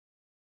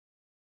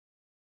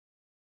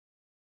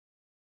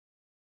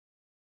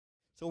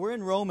So we're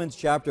in Romans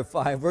chapter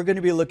 5. We're going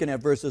to be looking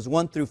at verses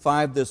 1 through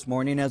 5 this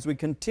morning as we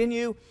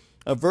continue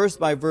a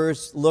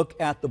verse-by-verse look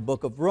at the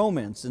book of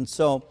Romans. And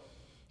so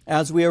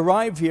as we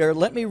arrive here,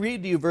 let me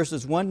read to you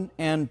verses 1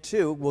 and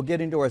 2. We'll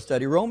get into our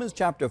study. Romans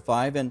chapter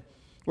 5, and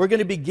we're going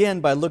to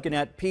begin by looking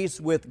at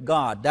peace with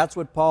God. That's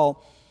what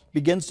Paul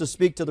begins to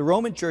speak to the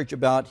Roman church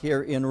about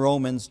here in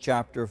Romans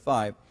chapter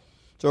 5.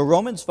 So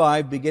Romans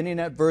 5,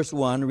 beginning at verse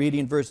 1,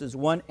 reading verses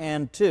 1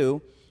 and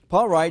 2,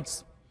 Paul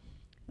writes,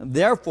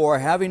 "Therefore,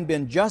 having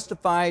been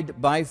justified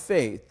by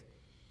faith,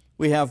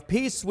 we have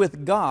peace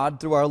with God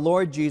through our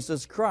Lord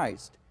Jesus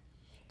Christ,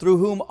 through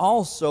whom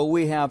also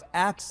we have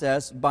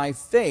access by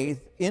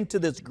faith into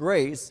this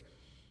grace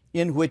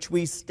in which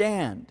we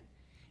stand,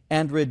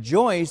 and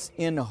rejoice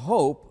in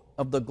hope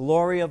of the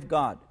glory of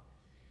God."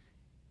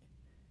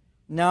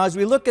 Now, as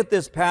we look at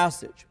this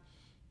passage,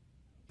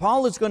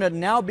 Paul is going to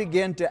now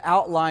begin to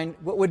outline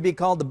what would be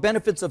called the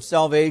benefits of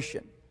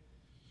salvation.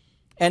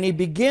 And he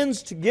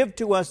begins to give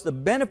to us the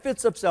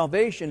benefits of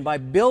salvation by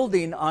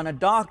building on a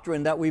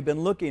doctrine that we've been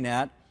looking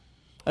at,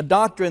 a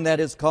doctrine that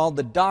is called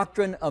the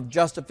doctrine of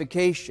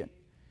justification.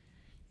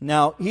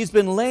 Now, he's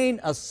been laying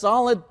a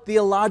solid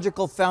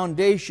theological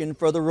foundation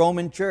for the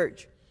Roman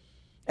church,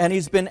 and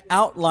he's been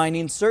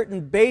outlining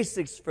certain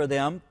basics for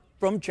them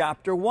from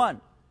chapter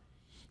 1.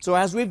 So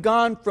as we've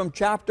gone from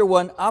chapter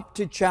 1 up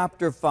to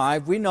chapter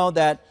 5, we know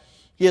that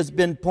he has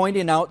been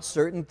pointing out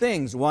certain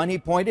things. One, he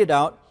pointed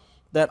out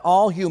that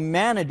all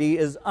humanity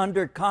is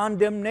under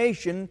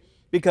condemnation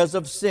because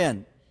of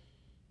sin.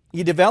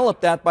 He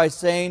developed that by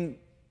saying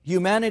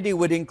humanity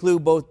would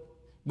include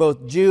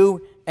both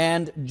Jew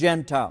and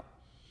Gentile.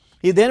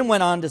 He then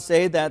went on to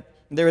say that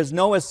there is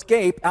no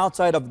escape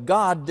outside of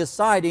God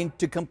deciding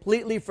to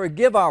completely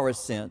forgive our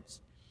sins.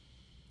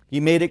 He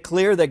made it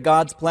clear that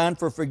God's plan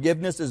for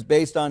forgiveness is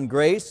based on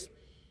grace,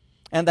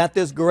 and that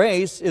this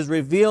grace is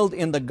revealed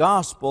in the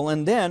gospel.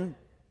 And then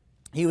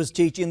he was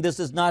teaching this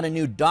is not a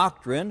new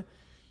doctrine,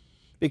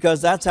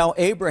 because that's how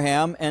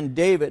Abraham and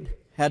David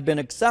had been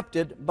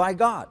accepted by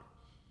God.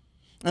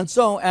 And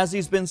so, as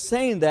he's been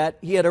saying that,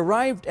 he had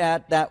arrived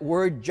at that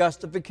word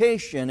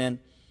justification. And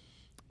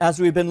as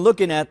we've been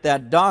looking at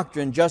that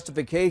doctrine,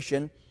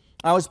 justification,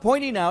 I was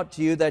pointing out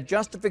to you that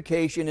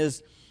justification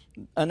is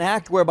an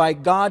act whereby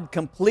God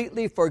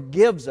completely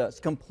forgives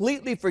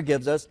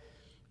us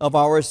of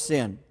our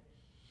sin.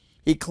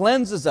 He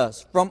cleanses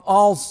us from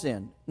all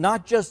sin,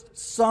 not just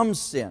some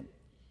sin.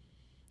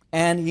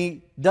 And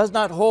He does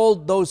not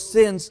hold those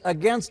sins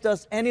against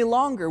us any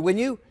longer. When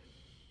you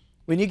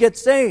get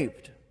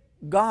saved,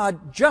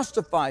 God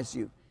justifies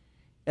you.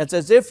 It's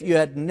as if you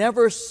had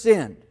never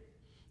sinned.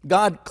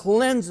 God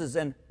cleanses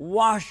and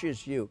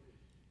washes you.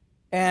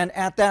 And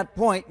at that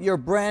point, you're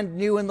brand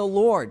new in the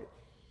Lord.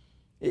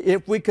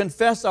 If we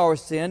confess our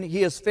sin,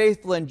 He is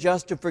faithful and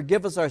just to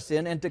forgive us our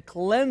sin and to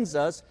cleanse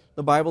us,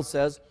 the Bible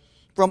says,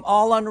 from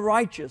all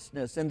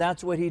unrighteousness. And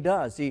that's what He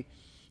does.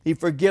 He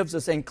forgives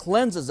us and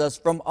cleanses us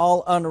from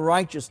all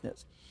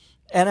unrighteousness.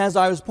 And as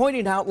I was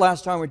pointing out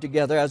last time we were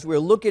together, as we were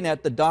looking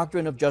at the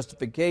doctrine of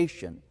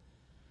justification,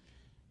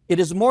 it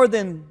is more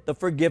than the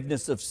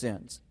forgiveness of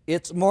sins.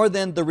 It's more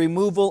than the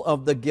removal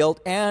of the guilt,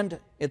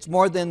 and it's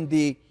more than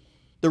the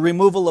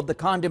removal of the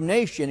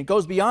condemnation. It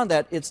goes beyond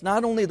that. It's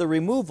not only the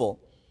removal,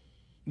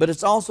 but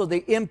it's also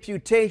the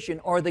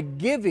imputation or the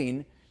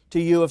giving to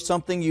you of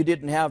something you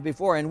didn't have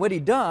before. And what He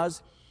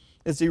does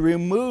is He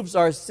removes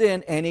our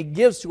sin and He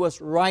gives to us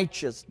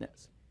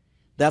righteousness.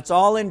 That's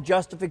all in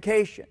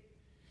justification.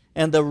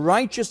 And the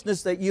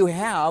righteousness that you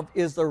have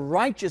is the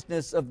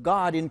righteousness of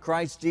God in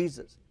Christ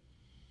Jesus.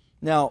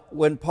 Now,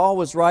 when Paul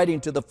was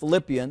writing to the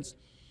Philippians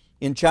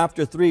in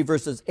chapter 3,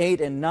 verses 8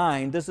 and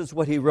 9, this is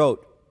what he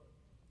wrote.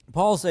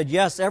 Paul said,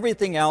 "Yes,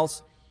 everything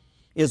else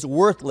is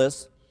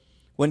worthless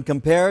when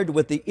compared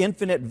with the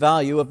infinite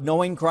value of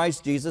knowing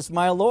Christ Jesus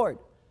my Lord.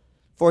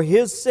 For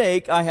His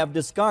sake I have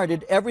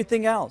discarded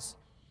everything else,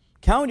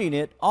 counting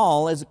it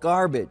all as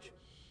garbage,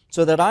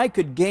 so that I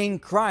could gain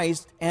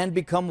Christ and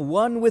become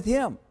one with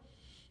Him.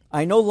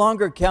 I no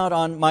longer count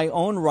on my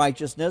own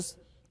righteousness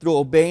through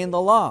obeying the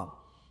law.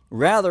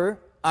 Rather,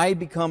 I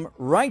become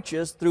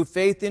righteous through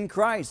faith in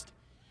Christ.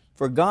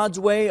 For God's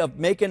way of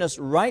making us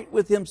right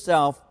with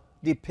Himself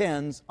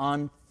depends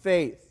on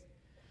faith."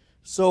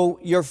 So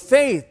your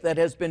faith that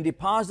has been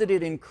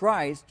deposited in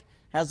Christ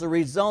has a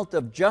result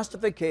of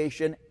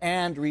justification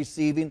and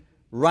receiving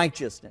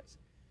righteousness.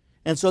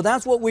 And so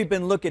that's what we've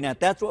been looking at.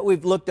 That's what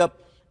we've looked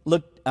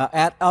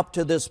at up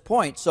to this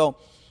point. So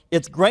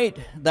it's great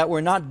that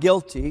we're not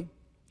guilty,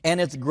 and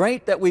it's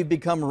great that we've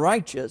become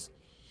righteous.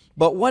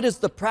 But what is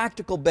the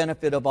practical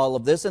benefit of all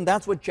of this? And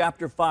that's what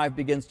chapter 5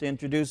 begins to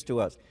introduce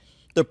to us.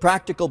 The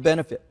practical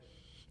benefit.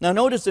 Now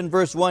notice in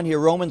verse 1 here,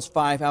 Romans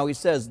 5, how he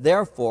says,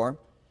 "Therefore,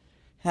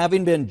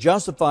 having been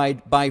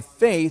justified by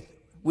faith,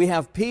 we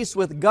have peace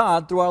with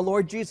God through our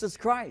Lord Jesus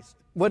Christ."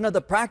 One of the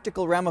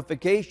practical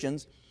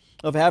ramifications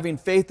of having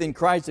faith in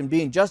Christ and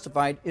being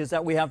justified is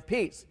that we have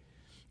peace.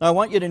 Now I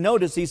want you to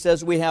notice he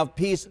says we have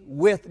peace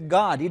with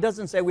God. He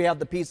doesn't say we have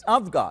the peace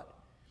of God.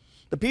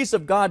 The peace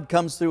of God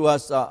comes through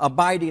us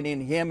abiding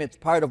in Him. It's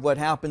part of what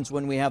happens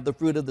when we have the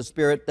fruit of the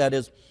Spirit that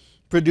is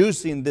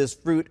producing this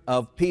fruit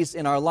of peace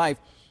in our life.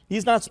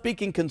 He's not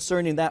speaking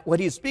concerning that. What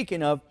he's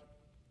speaking of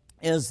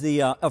is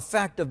the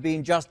effect of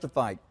being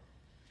justified.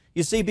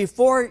 You see,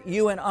 before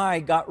you and I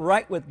got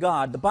right with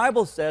God, the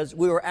Bible says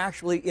we were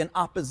actually in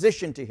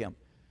opposition to Him.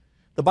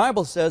 The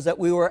Bible says that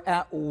we were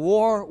at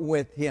war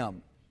with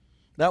Him,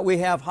 that we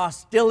have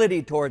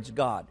hostility towards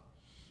God.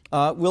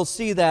 We'll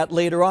see that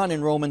later on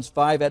in Romans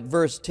 5 at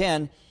verse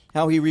 10,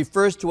 how he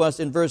refers to us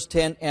in verse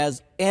 10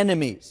 as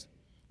enemies.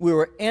 We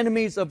were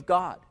enemies of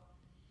God.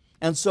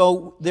 And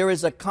so there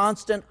is a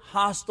constant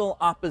hostile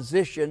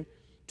opposition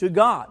to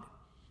God.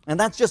 And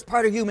that's just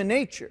part of human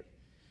nature.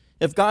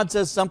 If God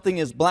says something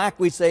is black,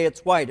 we say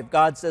it's white. If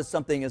God says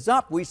something is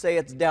up, we say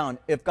it's down.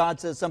 If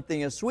God says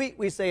something is sweet,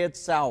 we say it's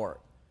sour.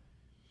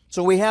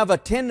 So we have a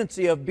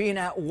tendency of being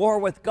at war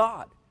with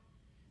God.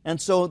 And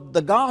so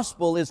the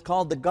gospel is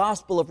called the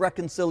gospel of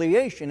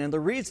reconciliation. And the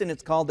reason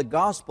it's called the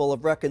gospel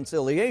of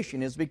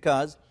reconciliation is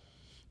because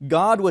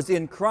God was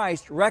in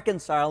Christ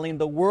reconciling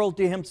the world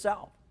to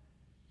Himself.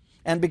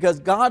 And because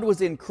God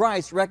was in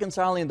Christ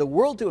reconciling the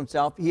world to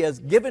Himself, He has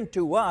given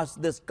to us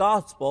this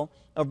gospel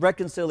of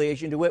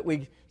reconciliation, to which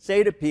we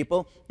say to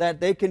people that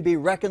they can be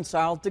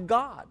reconciled to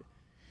God.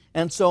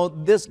 And so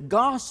this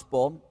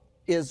gospel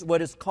is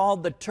what is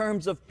called the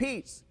terms of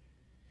peace.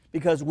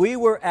 Because we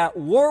were at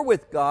war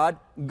with God,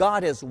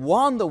 God has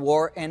won the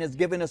war and has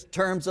given us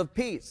terms of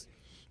peace.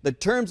 The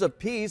terms of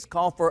peace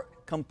call for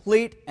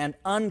complete and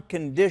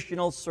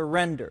unconditional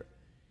surrender.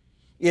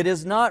 It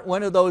is not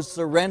one of those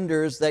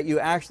surrenders that you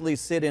actually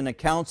sit in a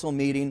council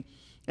meeting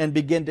and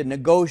begin to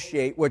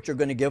negotiate what you're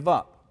going to give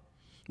up.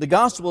 The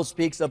gospel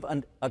speaks of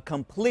a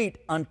complete,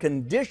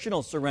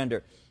 unconditional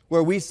surrender,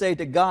 where we say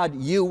to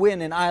God, you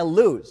win and I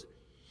lose.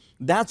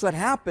 That's what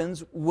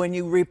happens when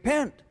you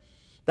repent.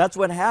 That's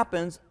what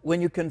happens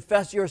when you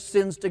confess your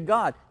sins to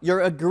God.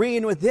 You're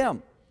agreeing with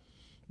Him.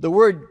 The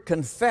word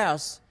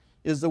confess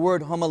is the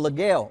word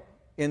homologeo.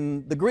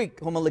 In the Greek,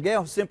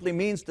 homologeo simply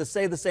means to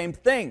say the same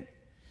thing.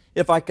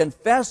 If I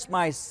confess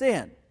my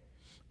sin,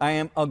 I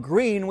am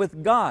agreeing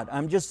with God.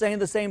 I'm just saying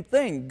the same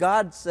thing.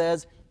 God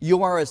says,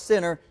 you are a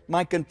sinner.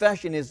 My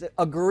confession is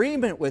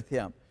agreement with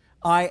Him.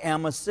 I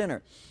am a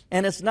sinner.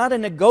 And it's not a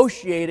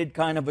negotiated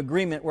kind of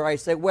agreement where I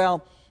say,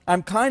 well,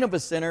 I'm kind of a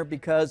sinner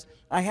because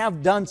I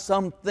have done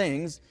some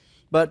things,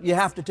 but you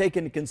have to take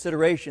into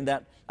consideration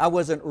that I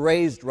wasn't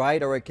raised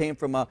right, or I came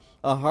from a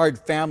hard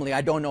family.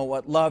 I don't know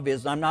what love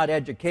is. I'm not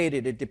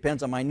educated. It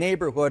depends on my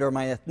neighborhood or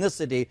my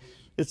ethnicity.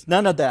 It's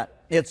none of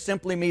that. It's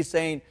simply me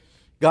saying,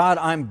 God,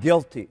 I'm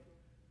guilty.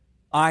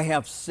 I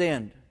have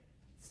sinned.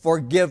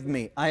 Forgive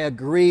me. I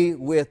agree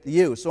with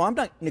you. So I'm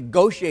not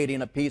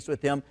negotiating a peace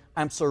with Him.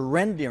 I'm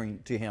surrendering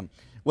to Him.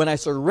 When I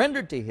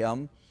surrender to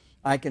Him,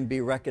 I can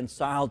be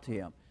reconciled to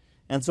Him.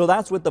 And so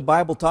that's what the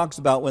Bible talks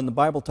about when the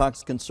Bible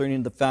talks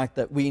concerning the fact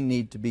that we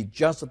need to be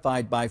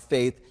justified by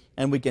faith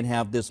and we can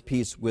have this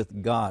peace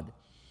with God.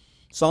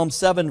 Psalm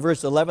 7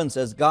 verse 11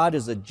 says, God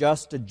is a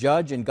just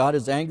judge and God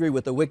is angry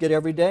with the wicked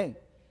every day.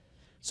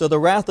 So the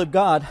wrath of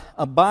God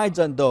abides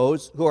on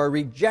those who are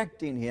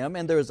rejecting Him,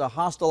 and there is a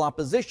hostile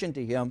opposition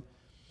to Him.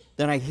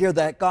 Then I hear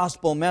that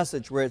gospel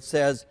message where it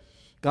says,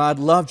 God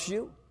loves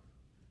you.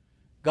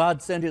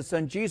 God sent His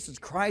Son Jesus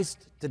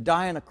Christ to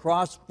die on a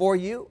cross for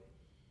you.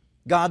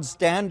 God's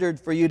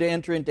standard for you to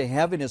enter into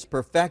heaven is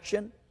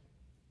perfection,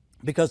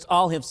 because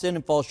all have sinned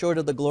and fall short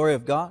of the glory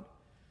of God.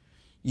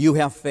 You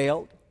have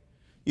failed.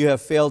 You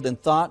have failed in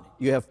thought.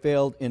 You have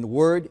failed in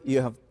word.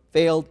 You have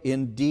failed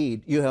in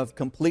deed. You have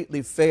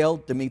completely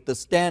failed to meet the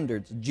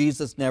standards.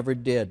 Jesus never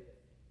did.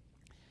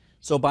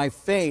 So by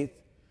faith,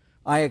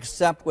 I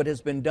accept what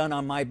has been done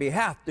on my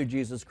behalf through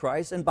Jesus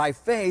Christ. And by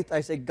faith,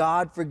 I say,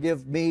 God,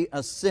 forgive me,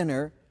 a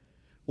sinner.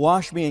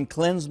 Wash me and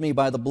cleanse me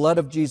by the blood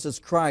of Jesus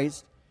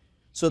Christ,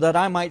 so that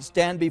I might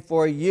stand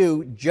before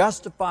you,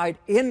 justified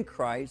in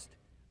Christ,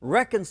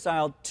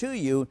 reconciled to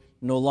you,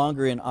 no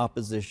longer in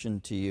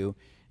opposition to you.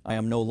 I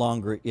am no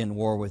longer in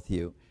war with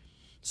you.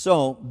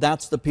 So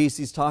that's the peace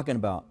he's talking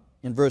about.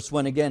 In verse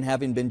 1 again,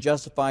 having been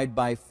justified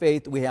by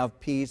faith, we have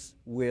peace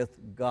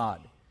with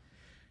God.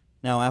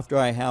 Now, after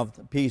I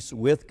have peace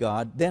with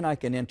God, then I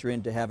can enter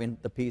into having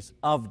the peace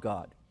of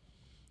God.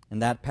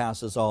 And that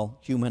passes all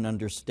human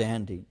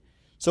understanding.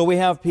 So we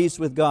have peace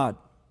with God.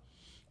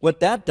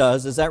 What that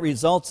does is that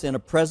results in a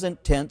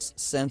present tense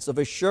sense of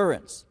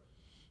assurance.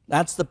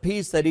 That's the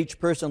peace that each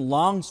person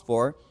longs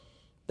for,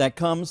 that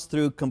comes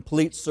through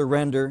complete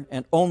surrender,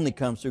 and only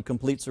comes through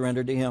complete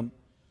surrender to Him.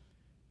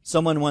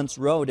 Someone once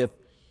wrote, if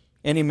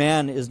any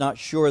man is not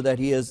sure that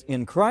he is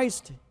in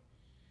Christ,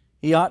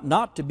 he ought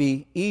not to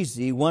be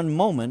easy one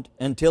moment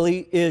until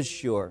he is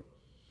sure.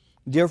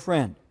 Dear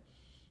friend,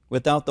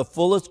 without the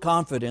fullest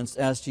confidence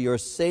as to your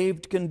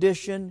saved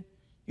condition,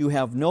 you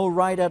have no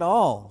right at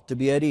all to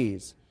be at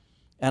ease.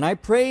 And I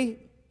pray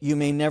you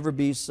may never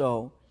be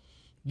so.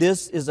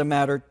 This is a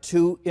matter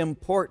too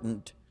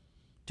important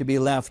to be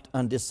left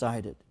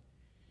undecided.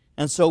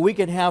 And so we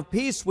can have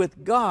peace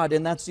with God,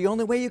 and that's the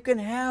only way you can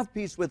have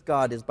peace with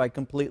God is by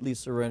completely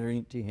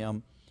surrendering to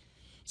Him.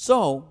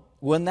 So,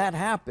 when that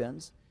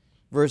happens,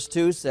 verse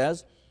 2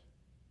 says,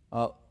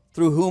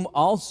 through whom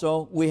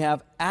also we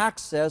have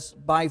access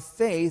by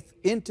faith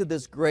into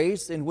this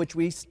grace in which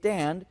we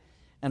stand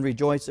and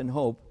rejoice in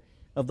hope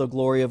of the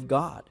glory of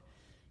God.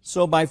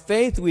 So by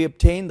faith we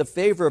obtain the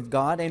favor of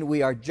God, and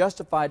we are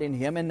justified in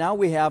Him. And now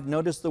we have,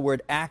 notice the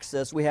word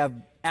access, we have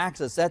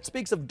access. That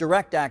speaks of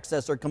direct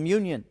access or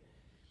communion.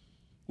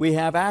 We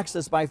have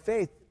access by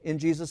faith in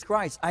Jesus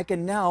Christ. I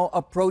can now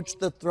approach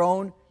the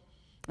throne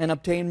and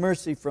obtain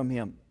mercy from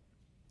Him.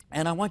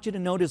 And I want you to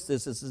notice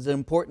this. This is an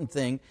important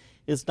thing.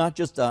 It's not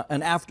just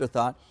an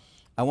afterthought.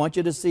 I want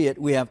you to see it.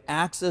 We have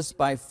access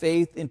by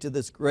faith into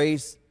this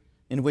grace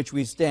in which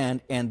we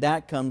stand, and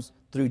that comes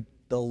through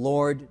the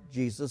Lord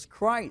Jesus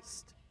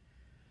Christ.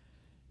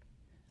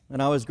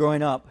 When I was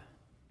growing up,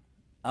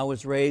 I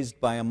was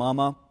raised by a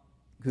mama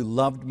who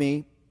loved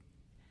me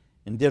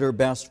and did her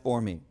best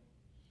for me.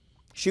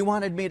 She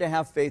wanted me to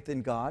have faith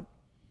in God,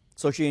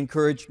 so she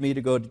encouraged me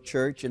to go to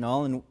church and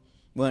all, and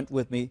went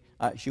with me.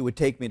 She would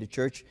take me to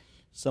church.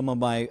 Some of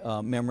my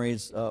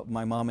memories of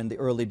my mom in the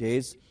early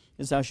days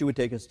is how she would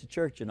take us to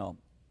church and all.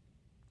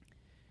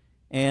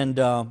 And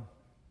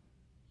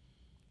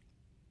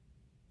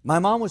my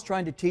mom was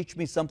trying to teach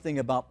me something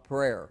about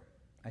prayer.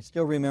 I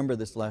still remember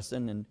this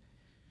lesson, and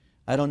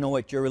I don't know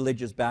what your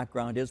religious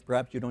background is.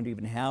 Perhaps you don't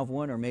even have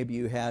one, or maybe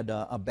you had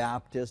a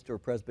Baptist or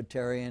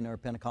Presbyterian or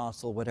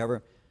Pentecostal,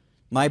 whatever.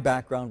 My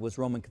background was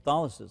Roman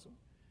Catholicism.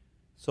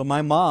 So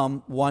my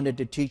mom wanted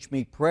to teach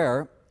me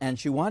prayer, and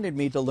she wanted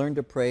me to learn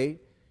to pray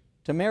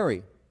to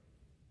Mary.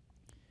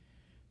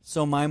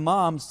 So my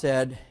mom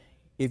said,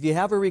 if you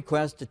have a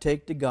request to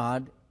take to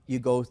God, you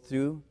go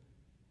through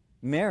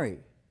Mary.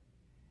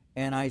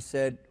 And I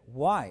said,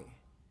 why?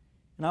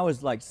 And I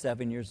was like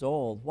 7 years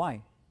old.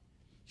 Why?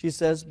 She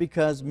says,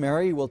 because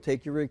Mary will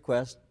take your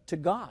request to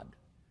God.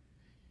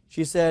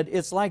 She said,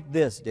 it's like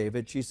this,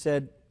 David. She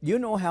said, you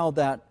know how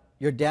that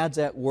your dad's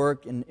at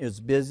work and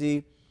is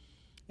busy,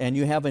 and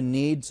you have a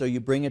need, so you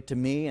bring it to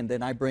me, and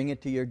then I bring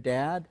it to your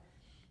dad?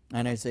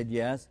 And I said,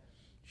 yes.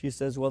 She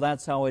says, well,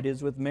 that's how it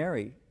is with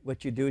Mary.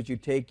 What you do is you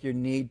take your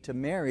need to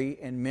Mary,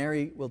 and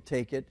Mary will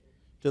take it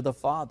to the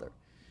Father.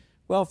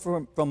 Well,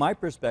 from my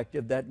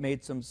perspective, that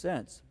made some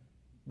sense.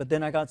 But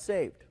then I got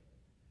saved.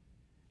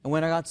 And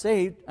when I got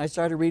saved, I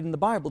started reading the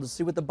Bible to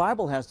see what the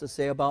Bible has to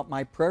say about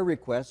my prayer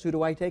requests. Who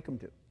do I take them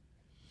to?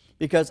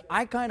 Because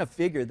I kind of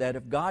figured that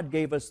if God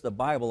gave us the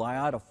Bible, I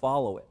ought to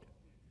follow it,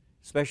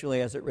 especially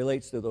as it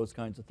relates to those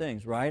kinds of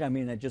things, right? I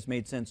mean, it just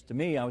made sense to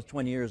me. I was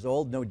 20 years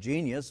old, no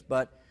genius,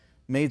 but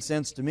made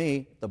sense to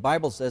me. The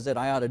Bible says it,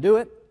 I ought to do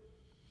it.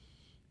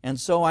 And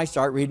so I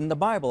start reading the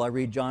Bible. I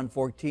read John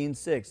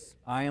 14:6.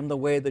 I am the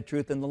way, the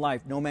truth, and the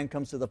life. No man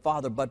comes to the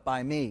Father but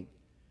by me.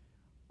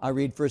 I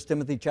read 1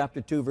 Timothy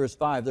chapter 2, verse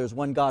 5. There's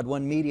one God,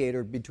 one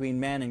mediator between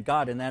man and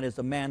God, and that is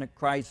the man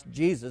Christ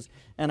Jesus.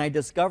 And I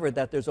discovered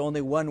that there's only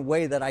one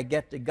way that I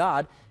get to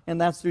God, and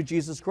that's through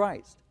Jesus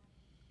Christ.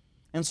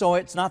 And so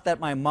it's not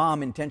that my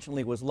mom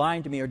intentionally was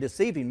lying to me or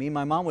deceiving me.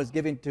 My mom was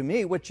giving to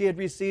me what she had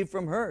received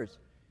from her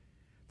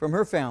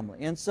family.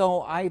 And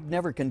so I've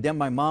never condemned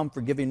my mom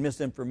for giving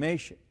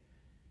misinformation.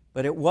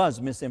 But it was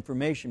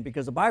misinformation,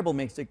 because the Bible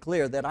makes it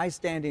clear that I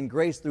stand in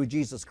grace through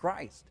Jesus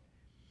Christ,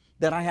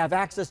 that I have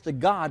access to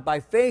God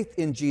by faith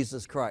in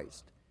Jesus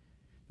Christ.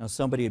 Now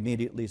somebody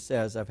immediately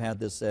says, I've had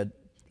this said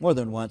more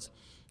than once,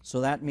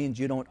 so that means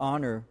you don't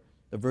honor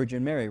the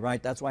Virgin Mary,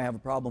 right? That's why I have a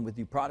problem with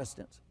you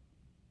Protestants.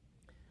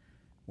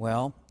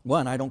 Well,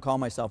 one, I don't call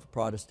myself a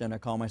Protestant, I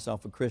call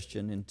myself a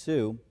Christian. And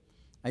two,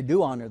 I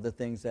do honor the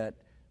things that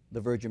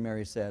the Virgin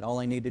Mary said. All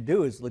I need to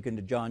do is look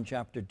into John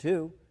chapter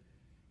 2.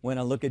 When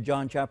I look at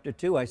John chapter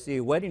 2, I see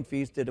a wedding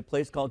feast at a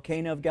place called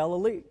Cana of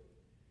Galilee.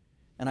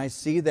 And I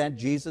see that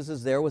Jesus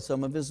is there with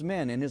some of his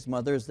men, and his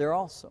mother is there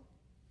also.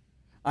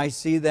 I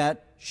see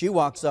that she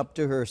walks up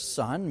to her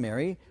son,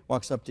 Mary,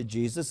 walks up to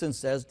Jesus and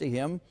says to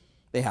him,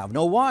 they have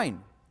no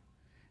wine.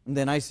 And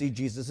then I see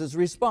Jesus'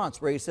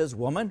 response, where he says,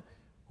 woman,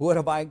 what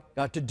have I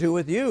got to do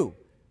with you?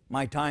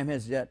 My time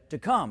has yet to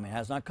come. It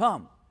has not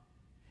come.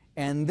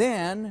 And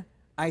then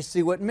I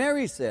see what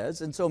Mary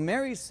says. And so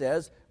Mary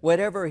says,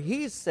 whatever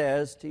he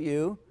says to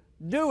you,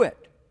 do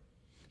it.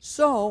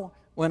 So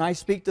when I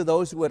speak to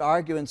those who would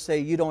argue and say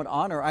you don't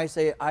honor, I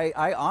say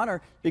I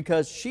honor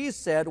because she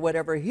said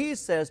whatever he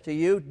says to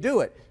you,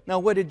 do it. Now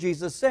what did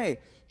Jesus say?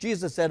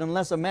 Jesus said,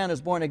 unless a man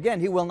is born again,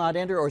 he will not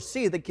enter or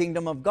see the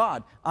kingdom of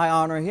God. I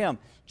honor him.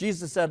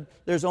 Jesus said,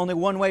 there's only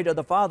one way to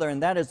the Father,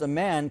 and that is the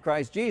man,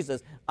 Christ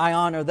Jesus. I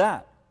honor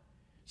that.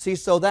 See,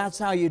 so that's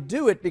how you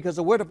do it, because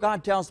the Word of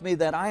God tells me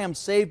that I am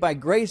saved by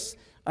grace,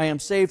 I am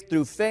saved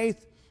through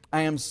faith,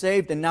 I am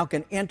saved and now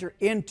can enter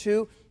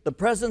into the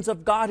presence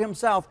of God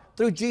Himself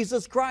through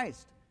Jesus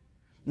Christ.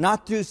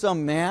 Not through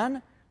some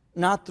man,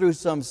 not through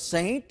some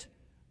saint,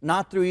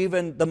 not through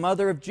even the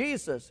mother of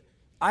Jesus.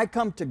 I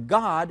come to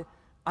God,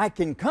 I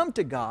can come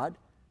to God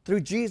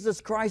through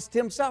Jesus Christ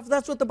Himself.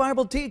 That's what the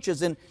Bible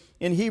teaches in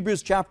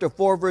Hebrews chapter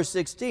 4, verse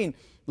 16.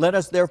 Let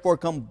us therefore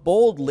come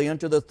boldly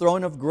unto the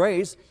throne of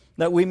grace,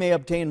 that we may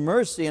obtain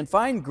mercy and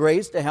find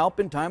grace to help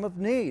in time of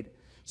need.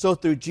 So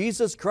through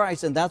Jesus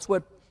Christ, and that's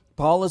what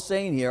Paul is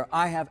saying here,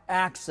 I have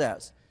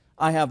access.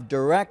 I have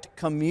direct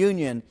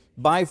communion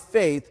by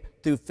faith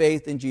through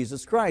faith in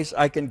Jesus Christ.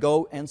 I can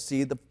go and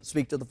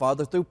speak to the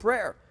Father through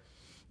prayer.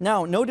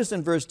 Now, notice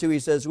in verse 2 he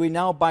says, we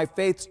now by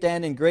faith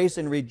stand in grace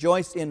and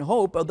rejoice in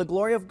hope of the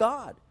glory of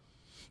God.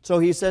 So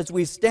he says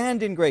we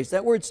stand in grace.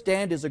 That word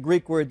stand is a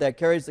Greek word that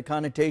carries the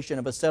connotation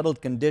of a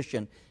settled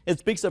condition. It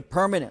speaks of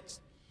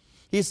permanence.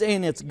 He's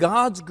saying it's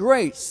God's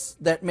grace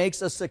that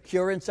makes us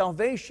secure in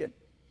salvation.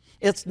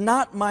 It's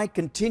not my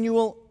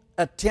continual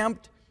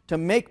attempt to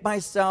make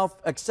myself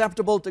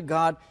acceptable to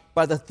God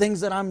by the things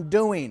that I'm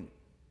doing.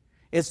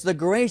 It's the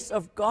grace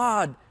of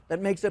God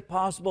that makes it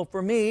possible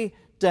for me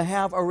to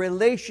have a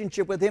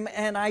relationship with Him,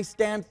 and I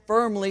stand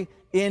firmly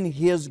in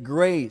His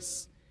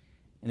grace.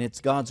 And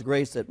it's God's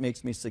grace that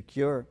makes me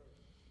secure.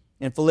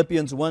 In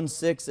Philippians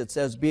 1:6 it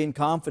says, being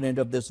confident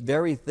of this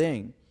very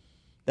thing,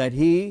 that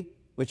He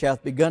which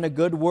hath begun a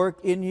good work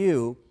in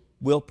you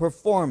will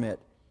perform it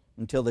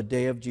until the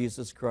day of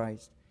Jesus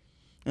Christ.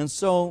 And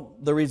so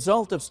the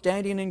result of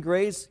standing in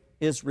grace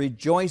is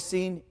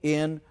rejoicing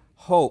in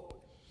hope.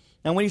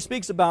 And when he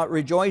speaks about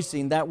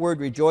rejoicing, that word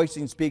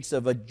rejoicing speaks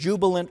of a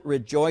jubilant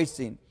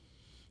rejoicing.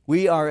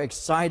 We are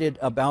excited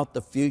about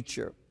the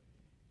future.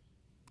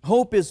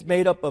 Hope is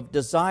made up of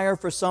desire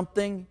for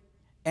something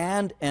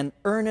and an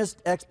earnest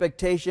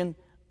expectation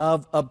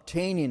of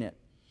obtaining it.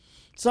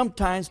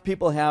 Sometimes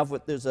people have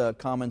what there's a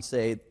common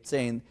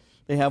saying,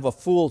 they have a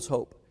fool's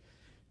hope,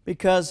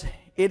 because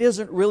it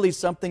isn't really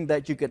something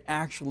that you could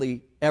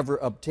actually ever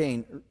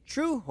obtain.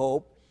 True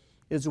hope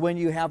is when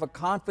you have a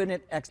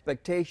confident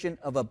expectation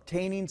of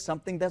obtaining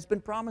something that's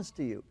been promised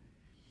to you.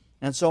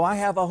 And so I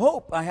have a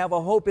hope. I have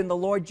a hope in the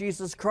Lord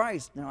Jesus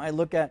Christ. Now I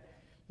look at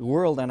the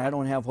world and I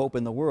don't have hope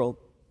in the world.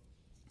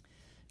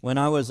 When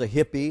I was a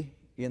hippie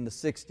in the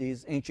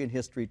 60s, ancient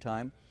history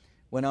time,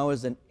 when I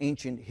was an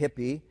ancient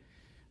hippie,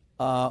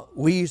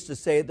 we used to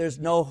say there's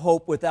no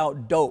hope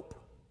without dope.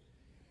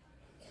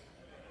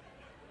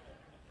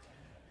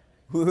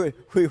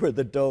 We were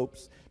the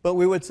dopes. But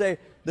we would say,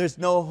 there's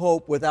no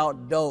hope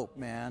without dope,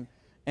 man.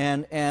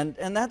 And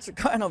that's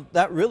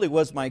that really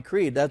was my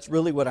creed. That's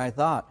really what I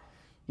thought.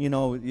 You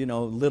know,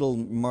 little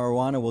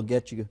marijuana will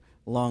get you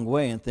a long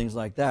way and things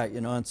like that,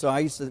 And so I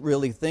used to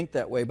really think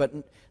that way, but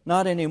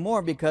not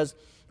anymore, because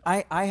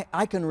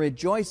I can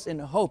rejoice in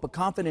hope, a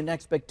confident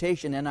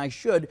expectation, and I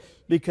should,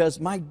 because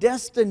my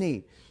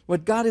destiny,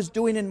 what God is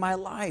doing in my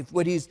life,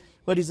 what He's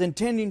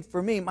intending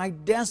for me, my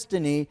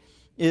destiny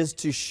is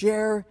to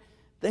share.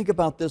 Think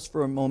about this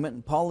for a moment,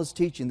 and Paul is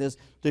teaching this,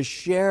 to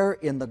share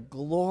in the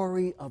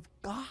glory of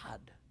God.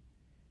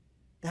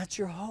 That's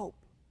your hope,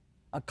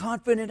 a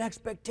confident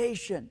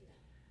expectation.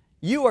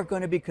 You are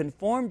going to be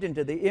conformed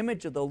into the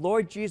image of the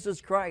Lord Jesus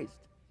Christ.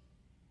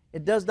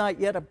 It does not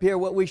yet appear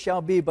what we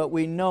shall be, but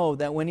we know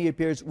that when He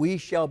appears, we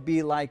shall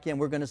be like Him.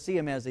 We're going to see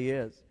Him as He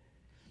is.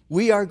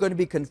 We are going to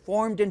be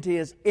conformed into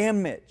His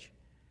image.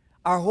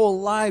 Our whole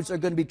lives are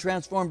going to be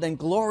transformed, and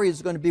glory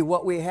is going to be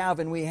what we have,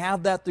 and we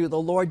have that through the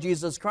Lord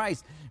Jesus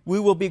Christ. We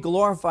will be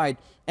glorified,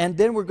 and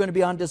then we're going to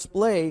be on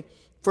display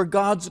for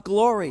God's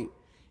glory.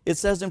 It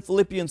says in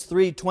Philippians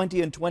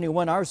 3:20 and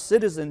 21, our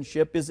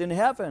citizenship is in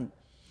heaven,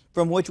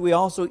 from which we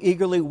also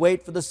eagerly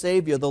wait for the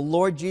Savior, the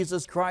Lord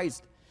Jesus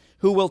Christ,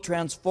 who will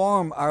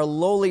transform our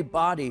lowly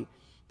body,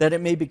 that it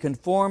may be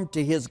conformed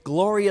to His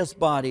glorious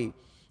body,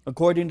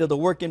 according to the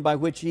working by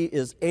which He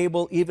is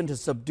able even to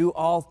subdue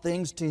all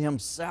things to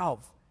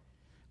Himself.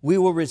 We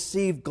will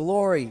receive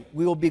glory.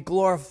 We will be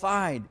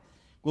glorified.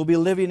 We'll be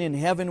living in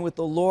heaven with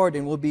the Lord,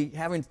 and we'll be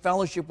having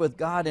fellowship with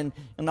God and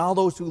all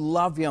those who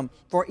love Him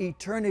for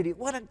eternity.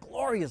 What a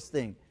glorious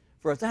thing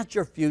for us. That's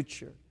your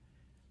future.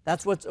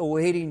 That's what's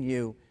awaiting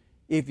you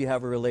if you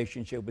have a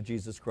relationship with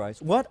Jesus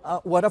Christ. What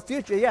a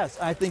future. Yes,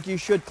 I think you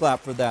should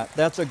clap for that.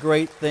 That's a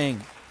great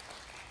thing.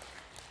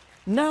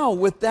 Now,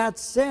 with that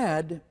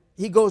said,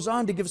 he goes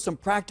on to give some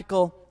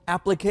practical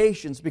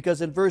applications,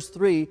 because in verse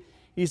 3,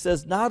 he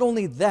says, not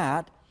only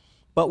that,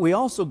 but we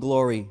also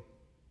glory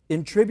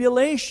in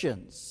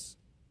tribulations,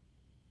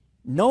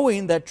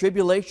 knowing that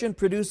tribulation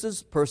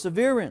produces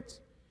perseverance,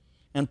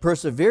 and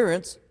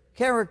perseverance,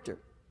 character,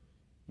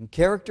 and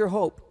character,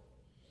 hope.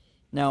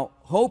 Now,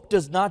 hope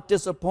does not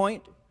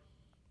disappoint,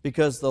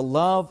 because the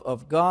love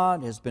of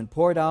God has been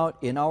poured out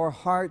in our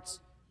hearts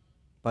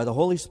by the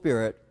Holy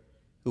Spirit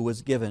who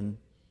was given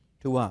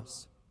to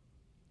us.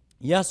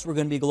 Yes, we're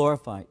going to be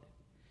glorified,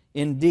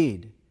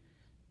 indeed,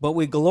 but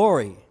we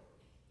glory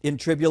in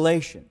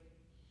tribulation,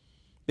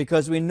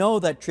 because we know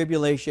that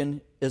tribulation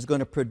is going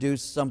to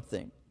produce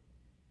something.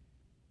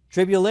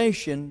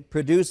 Tribulation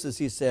produces,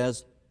 he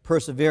says,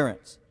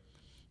 perseverance.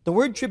 The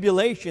word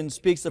tribulation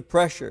speaks of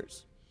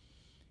pressures.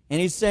 And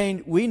he's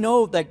saying, we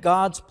know that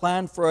God's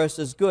plan for us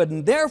is good,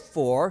 and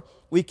therefore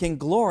we can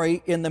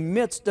glory in the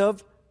midst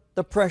of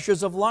the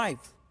pressures of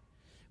life,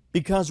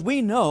 because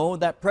we know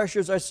that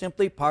pressures are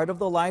simply part of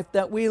the life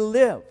that we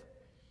live.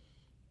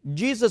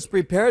 Jesus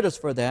prepared us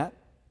for that.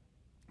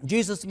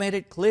 Jesus made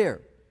it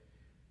clear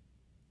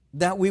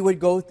that we would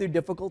go through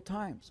difficult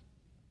times.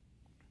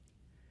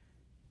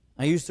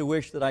 I used to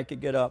wish that I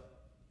could get up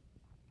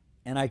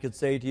and I could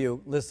say to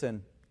you,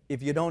 listen,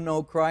 if you don't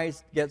know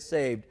Christ, get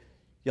saved.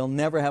 You'll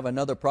never have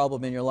another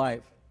problem in your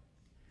life.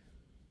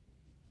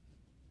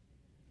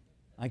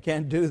 I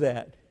can't do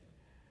that.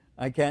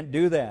 I can't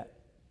do that.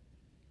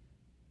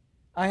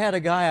 I had a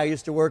guy I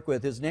used to work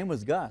with. His name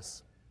was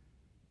Gus.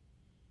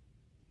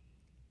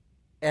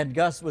 And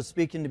Gus was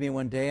speaking to me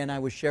one day, and I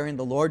was sharing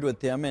the Lord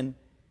with him, and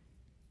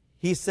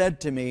he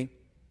said to me,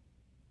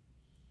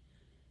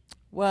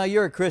 well,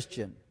 you're a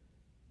Christian.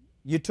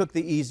 You took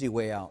the easy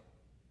way out.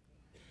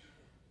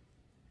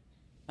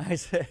 I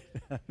said,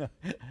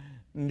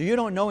 you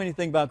don't know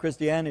anything about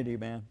Christianity,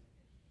 man.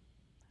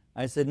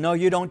 I said, no,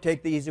 you don't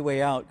take the easy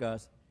way out,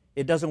 Gus.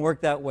 It doesn't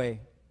work that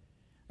way.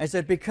 I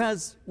said,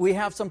 because we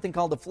have something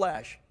called the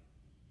flesh.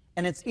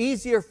 And it's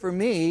easier for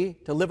me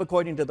to live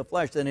according to the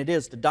flesh than it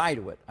is to die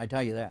to it. I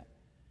tell you that.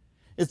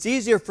 It's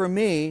easier for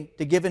me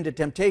to give in to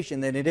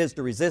temptation than it is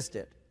to resist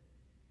it.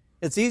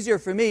 It's easier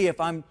for me if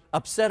I'm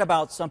upset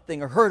about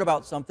something or hurt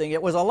about something.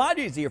 It was a lot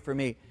easier for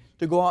me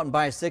to go out and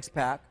buy a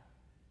six-pack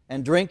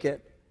and drink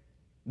it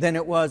than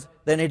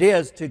it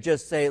is to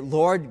just say,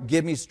 Lord,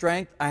 give me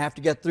strength. I have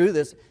to get through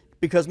this.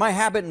 Because my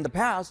habit in the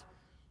past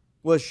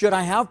was, should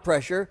I have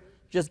pressure,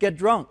 just get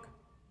drunk.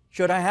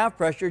 Should I have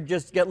pressure,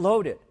 just get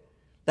loaded.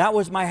 That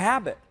was my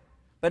habit.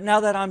 But now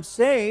that I'm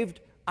saved,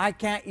 I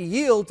can't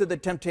yield to the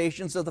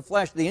temptations of the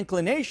flesh, the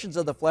inclinations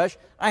of the flesh.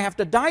 I have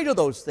to die to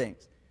those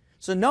things.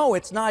 So no,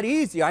 it's not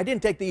easy. I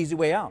didn't take the easy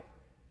way out.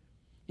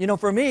 You know,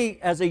 for me,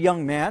 as a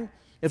young man,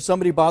 if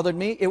somebody bothered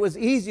me, it was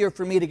easier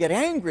for me to get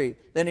angry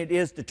than it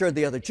is to turn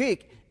the other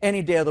cheek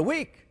any day of the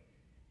week.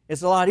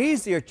 It's a lot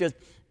easier just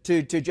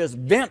to just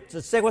vent,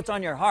 to say what's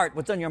on your heart,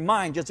 what's on your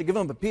mind, just to give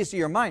them a piece of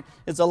your mind.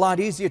 It's a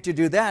lot easier to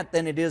do that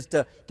than it is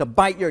to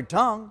bite your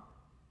tongue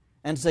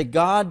and say,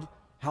 God,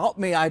 help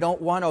me. I don't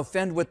want to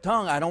offend with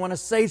tongue. I don't want to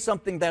say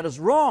something that is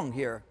wrong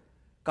here.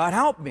 God,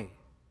 help me.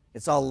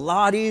 It's a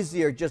lot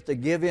easier just to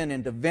give in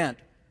and to vent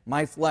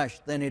my flesh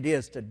than it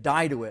is to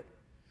die to it.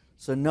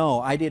 So no,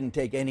 I didn't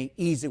take any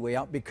easy way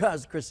out,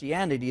 because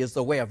Christianity is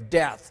the way of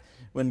death.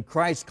 When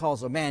Christ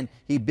calls a man,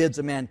 he bids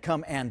a man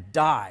come and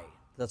die.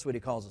 That's what he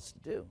calls us to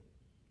do,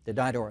 to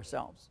die to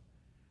ourselves.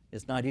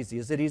 It's not easy.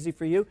 Is it easy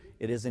for you?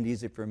 It isn't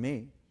easy for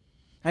me.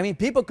 I mean,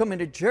 people come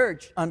into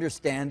church,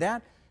 understand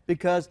that,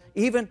 because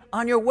even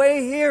on your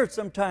way here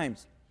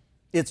sometimes,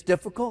 it's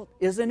difficult,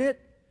 isn't it?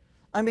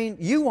 I mean,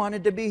 you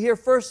wanted to be here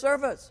first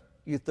service,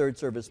 you third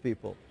service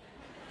people.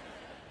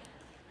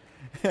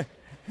 It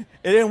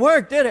didn't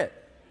work, did it?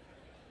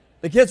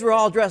 The kids were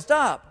all dressed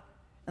up,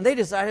 and they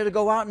decided to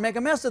go out and make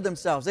a mess of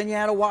themselves. Then you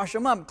had to wash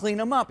them up, clean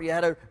them up. You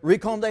had to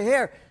recomb their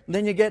hair. And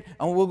then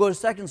we'll go to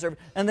second service,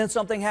 and then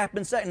something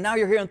happened second. Now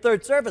you're here in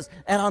third service,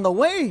 and on the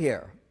way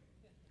here,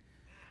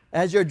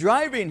 as you're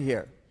driving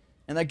here,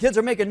 and the kids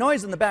are making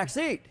noise in the back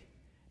seat,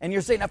 and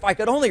you're saying, if I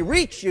could only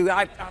reach you,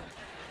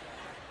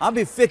 I'll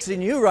be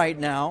fixing you right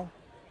now.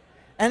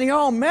 And you're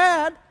all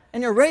mad,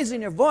 and you're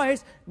raising your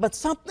voice, but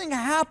something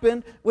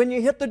happened when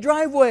you hit the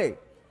driveway.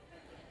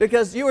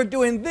 Because you were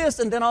doing this,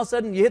 and then all of a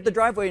sudden you hit the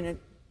driveway, and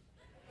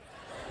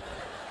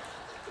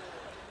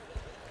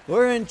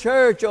we're in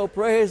church, oh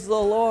praise the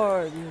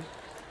Lord.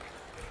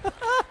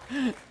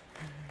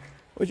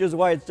 Which is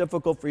why it's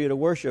difficult for you to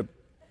worship.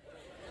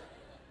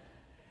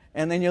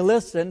 And then you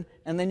listen,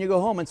 and then you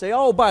go home and say,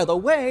 oh, by the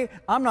way,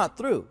 I'm not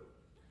through.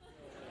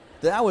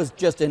 That was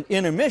just an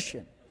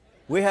intermission.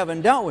 We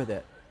haven't dealt with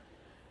it.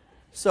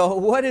 So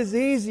what is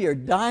easier,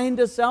 dying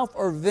to self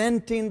or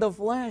venting the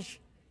flesh?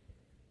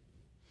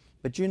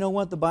 But you know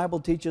what? The Bible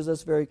teaches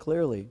us very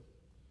clearly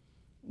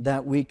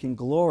that we can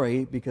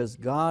glory because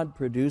God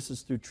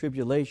produces through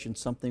tribulation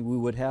something we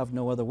would have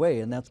no other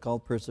way, and that's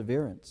called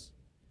perseverance.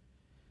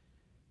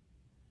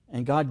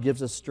 And God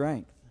gives us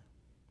strength.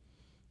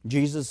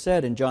 Jesus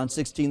said in John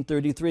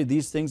 16:33,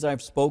 these things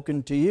I've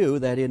spoken to you,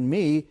 that in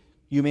me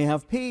you may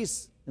have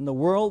peace. In the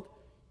world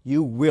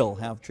you will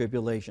have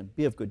tribulation.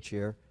 Be of good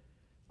cheer.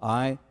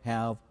 I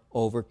have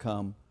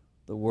overcome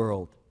the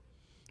world.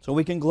 So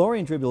we can glory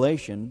in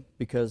tribulation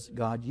because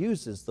God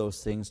uses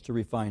those things to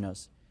refine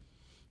us.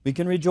 We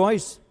can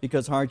rejoice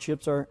because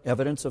hardships are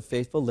evidence of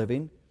faithful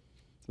living,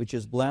 which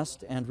is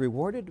blessed and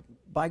rewarded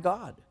by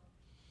God.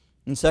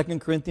 In 2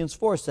 Corinthians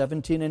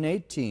 4:17 and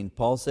 18,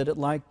 Paul said it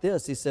like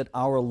this. He said,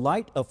 our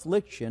light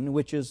affliction,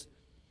 which is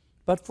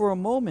but for a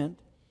moment,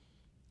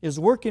 is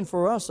working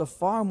for us a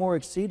far more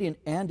exceeding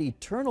and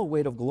eternal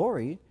weight of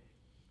glory,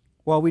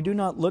 while we do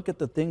not look at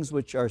the things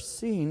which are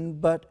seen,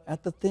 but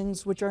at the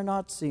things which are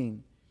not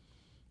seen.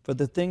 For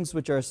the things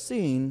which are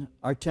seen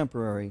are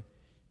temporary,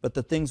 but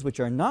the things which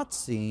are not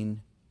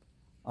seen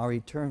are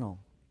eternal.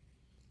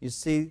 You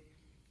see,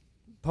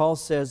 Paul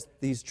says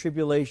these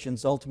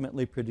tribulations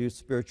ultimately produce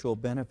spiritual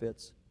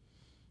benefits.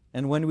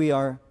 And when we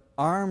are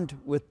armed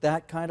with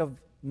that kind of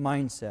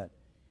mindset,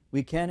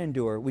 we can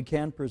endure, we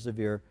can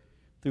persevere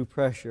through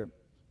pressure,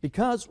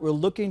 because we're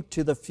looking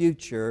to the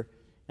future,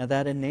 and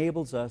that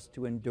enables us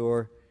to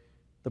endure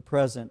the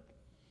present.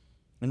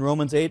 In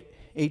Romans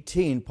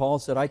 8:18, Paul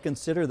said, I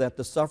consider that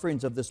the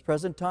sufferings of this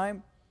present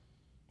time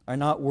are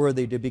not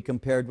worthy to be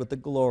compared with the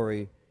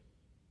glory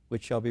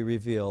which shall be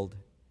revealed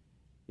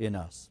in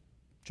us.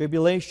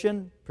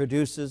 Tribulation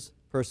produces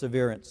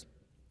perseverance.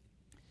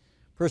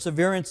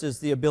 Perseverance is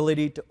the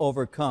ability to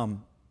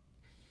overcome.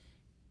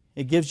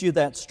 It gives you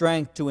that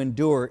strength to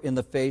endure in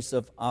the face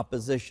of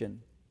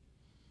opposition.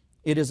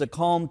 It is a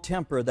calm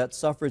temper that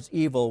suffers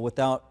evil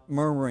without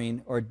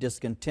murmuring or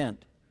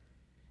discontent.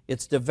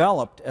 It's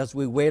developed as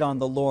we wait on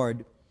the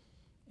Lord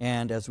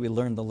and as we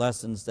learn the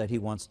lessons that He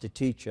wants to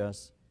teach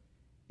us.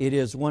 It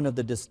is one of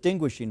the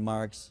distinguishing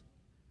marks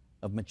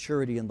of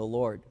maturity in the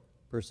Lord,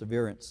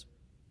 perseverance.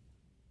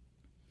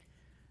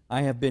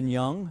 I have been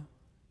young,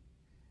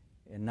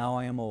 and now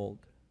I am old.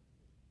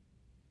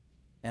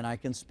 And I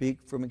can speak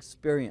from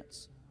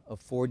experience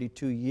of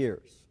 42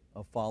 years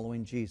of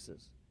following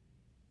Jesus,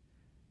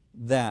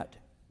 that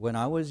when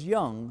I was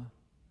young,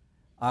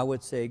 I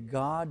would say,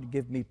 God,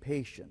 give me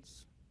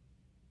patience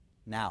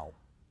now.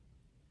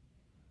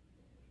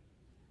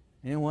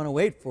 I didn't want to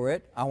wait for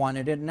it. I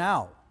wanted it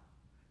now.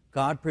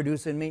 God,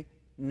 produce in me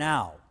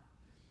now.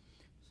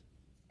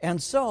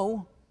 And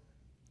so,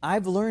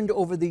 I've learned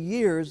over the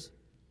years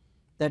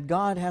that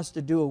God has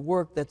to do a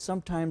work that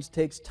sometimes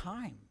takes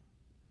time.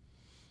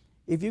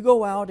 If you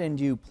go out and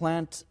you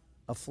plant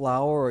a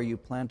flower or you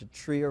plant a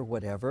tree or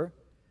whatever,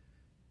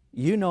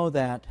 you know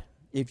that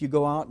if you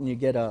go out and you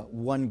get a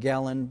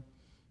 1-gallon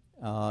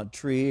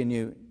tree and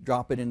you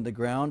drop it in the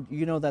ground,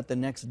 you know that the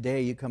next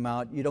day you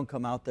don't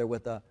come out there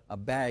with a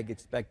bag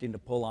expecting to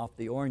pull off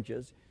the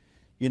oranges.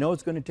 You know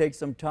it's going to take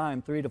some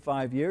time, 3 to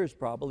 5 years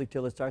probably,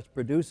 till it starts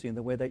producing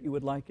the way that you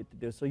would like it to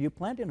do. So you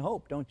plant in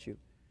hope, don't you?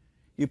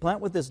 You plant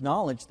with this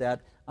knowledge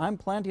that I'm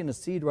planting a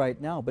seed right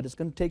now, but it's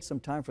going to take some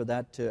time for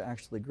that to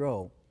actually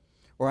grow.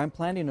 Or I'm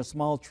planting a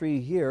small tree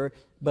here,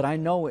 but I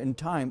know in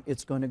time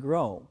it's going to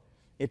grow.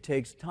 It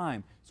takes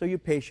time. So you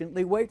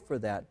patiently wait for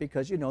that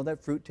because you know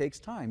that fruit takes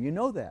time. You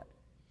know that.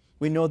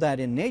 We know that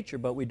in nature,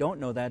 but we don't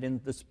know that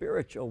in the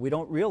spiritual. We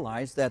don't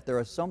realize that there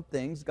are some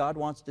things God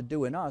wants to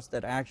do in us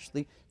that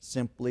actually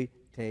simply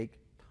take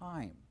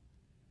time.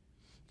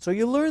 So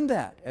you learn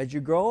that as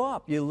you grow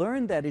up. You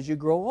learn that as you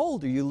grow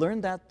older. You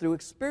learn that through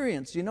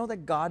experience. You know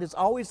that God is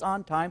always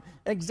on time,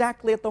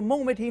 exactly at the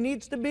moment He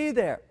needs to be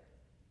there.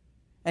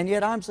 And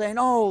yet I'm saying,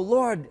 oh,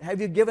 Lord, have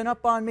you given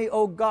up on me?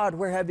 Oh, God,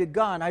 where have you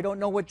gone? I don't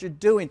know what you're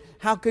doing.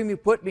 How come you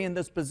put me in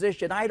this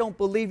position? I don't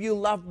believe you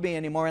love me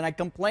anymore. And I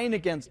complain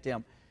against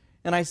Him.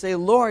 And I say,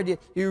 Lord,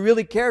 you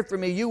really cared for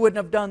me. You wouldn't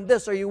have done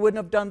this or you wouldn't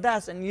have done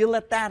that. And you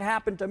let that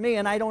happen to me,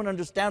 and I don't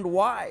understand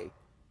why.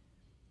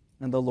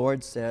 And the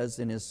Lord says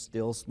in His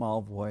still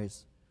small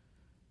voice,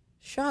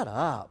 shut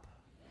up.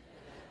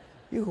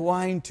 You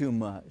whine too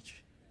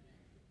much.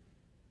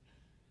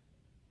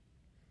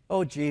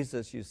 Oh,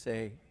 Jesus, you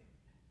say,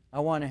 I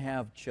want to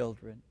have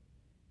children.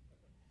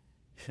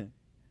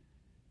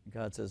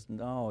 God says,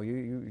 no,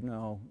 you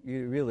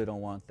really don't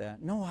want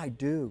that. No, I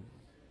do.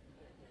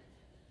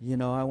 You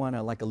know, I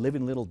want like a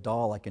living little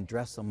doll. I can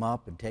dress them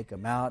up and take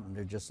them out, and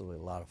they're just a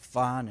lot of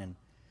fun. And,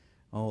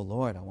 oh,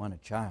 Lord, I want a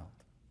child.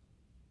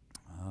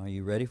 Are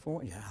you ready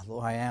for it? Yeah,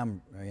 Lord, I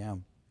am.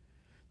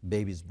 The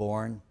baby's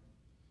born.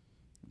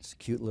 It's a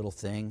cute little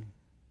thing.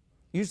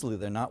 Usually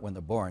they're not when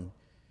they're born.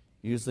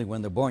 Usually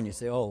when they're born, you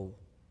say, oh,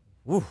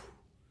 whew.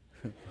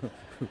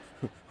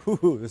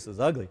 Whew, this is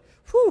ugly.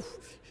 Whew.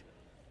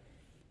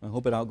 I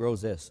hope it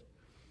outgrows this.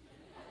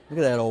 Look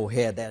at that old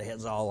head. That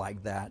head's all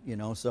like that, you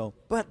know. So,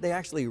 but they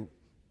actually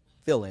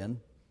fill in.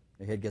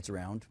 The head gets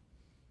around.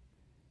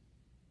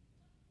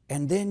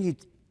 And then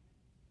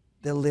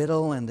they're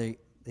little and they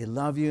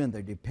love you and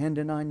they're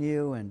dependent on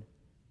you, and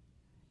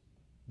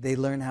they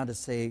learn how to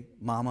say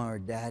mama or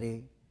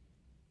daddy.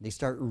 They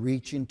start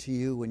reaching to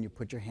you when you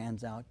put your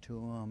hands out to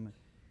them.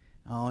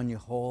 Oh, and you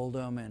hold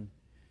them,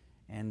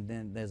 and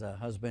then there's a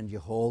husband, you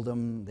hold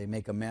them, they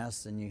make a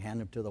mess, and you hand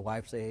them to the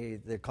wife, say, hey,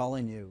 they're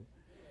calling you.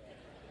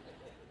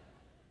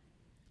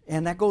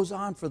 And that goes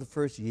on for the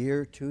first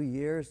year, 2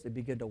 years. They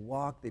begin to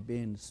walk, they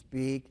begin to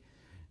speak.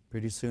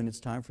 Pretty soon it's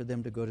time for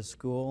them to go to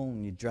school,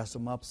 and you dress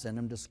them up, send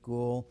them to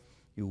school.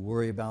 You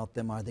worry about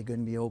them. Are they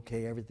going to be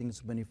okay? Everything's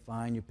going to be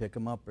fine. You pick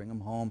them up, bring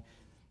them home.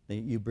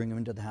 You bring them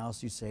into the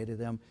house. You say to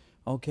them,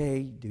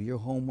 okay, do your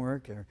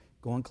homework or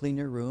go and clean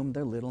your room.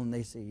 They're little, and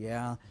they say,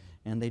 yeah,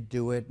 and they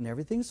do it, and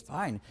everything's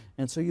fine.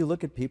 And so you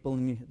look at people,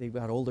 and they've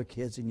got older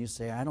kids, and you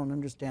say, I don't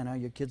understand how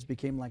your kids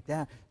became like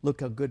that.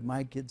 Look how good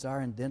my kids are,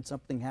 and then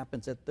something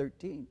happens at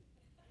 13.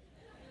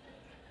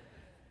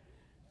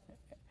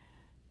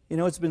 You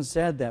know, it's been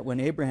said that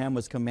when Abraham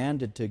was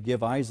commanded to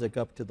give Isaac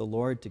up to the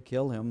Lord to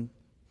kill him,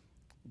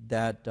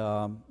 that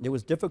it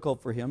was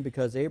difficult for him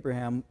because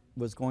Abraham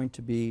was going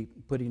to be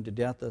putting to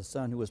death a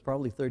son who was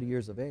probably 30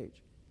 years of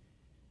age.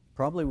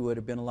 Probably would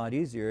have been a lot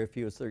easier if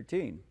he was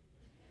 13.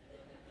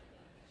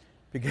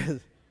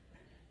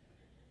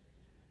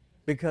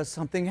 Because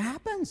something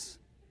happens.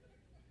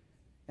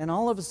 And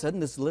all of a sudden,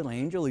 this little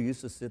angel who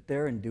used to sit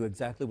there and do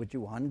exactly what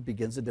you wanted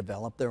begins to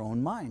develop their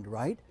own mind,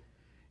 right?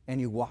 And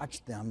you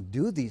watch them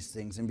do these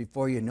things, and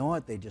before you know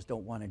it, they just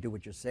don't want to do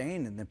what you're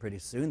saying, and then pretty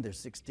soon they're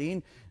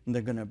 16, and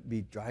they're going to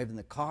be driving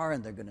the car,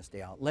 and they're going to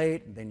stay out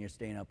late, and then you're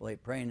staying up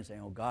late praying and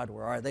saying, oh God,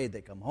 where are they?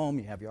 They come home,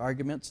 you have your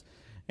arguments,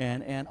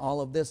 and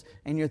all of this,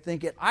 and you're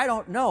thinking, I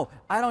don't know.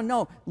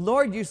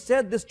 Lord, you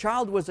said this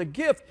child was a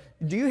gift.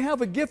 Do you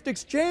have a gift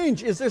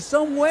exchange? Is there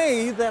some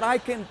way that I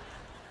can,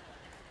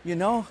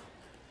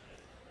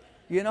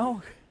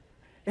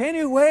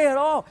 any way at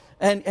all?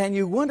 And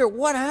you wonder,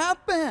 what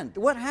happened?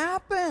 What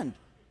happened?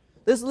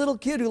 This little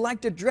kid who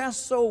liked to dress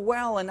so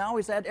well and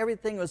always had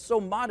everything was so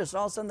modest,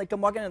 all of a sudden they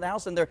come walking into the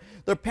house and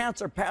their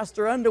pants are past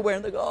their underwear,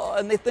 and they go, oh,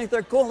 and they think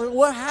they're cool.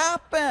 What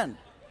happened?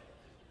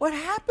 What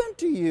happened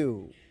to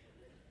you?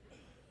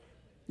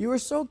 You were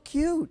so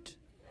cute.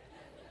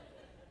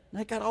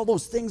 And I got all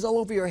those things all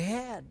over your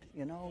head,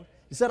 You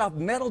set off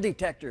metal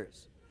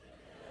detectors.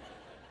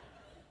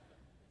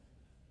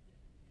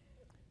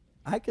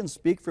 I can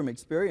speak from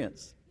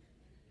experience.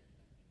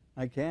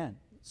 I can.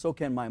 So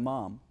can my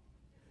mom.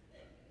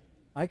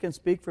 I can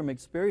speak from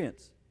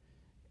experience.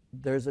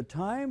 There's a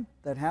time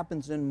that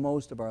happens in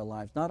most of our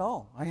lives. Not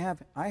all. I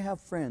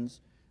have friends,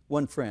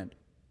 one friend.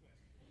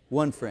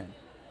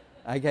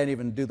 I can't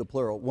even do the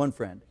plural. One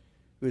friend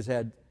who's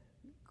had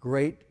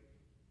great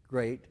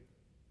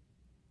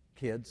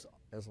kids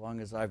as long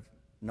as I've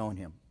known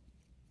him.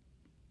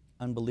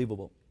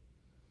 Unbelievable.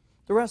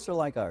 The rest are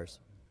like ours.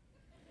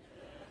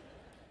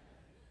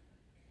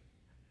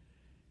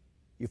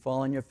 You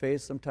fall on your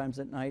face sometimes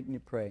at night and you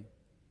pray.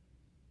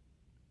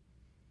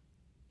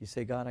 You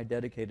say, God, I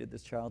dedicated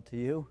this child to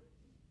you.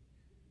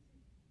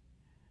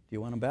 Do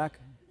you want him back?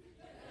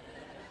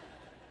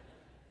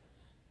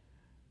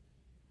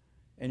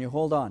 And you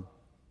hold on.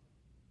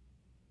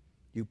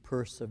 You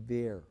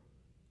persevere.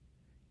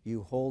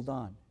 You hold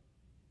on.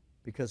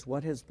 Because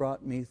what has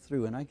brought me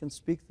through, and I can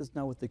speak this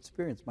now with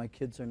experience, my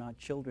kids are not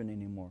children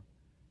anymore.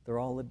 They're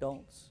all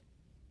adults.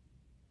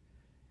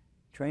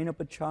 Train up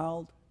a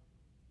child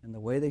in the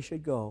way they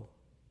should go,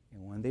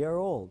 and when they are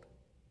old,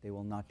 they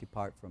will not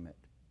depart from it.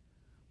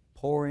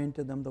 Pour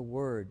into them the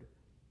Word.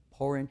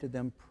 Pour into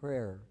them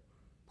prayer.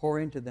 Pour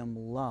into them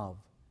love.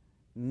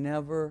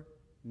 Never,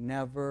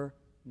 never,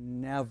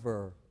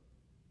 never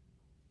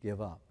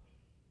give up.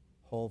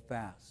 Hold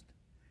fast,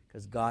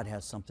 because God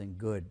has something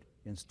good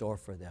in store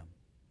for them.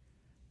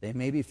 They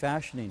may be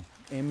fashioning.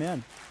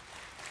 Amen.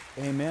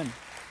 Amen.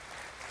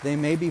 They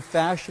may be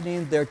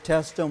fashioning their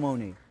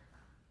testimony.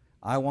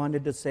 I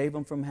wanted to save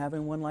them from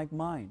having one like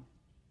mine.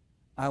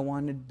 I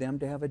wanted them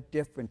to have a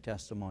different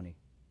testimony.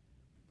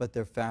 But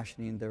they're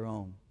fashioning their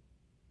own.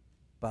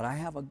 But I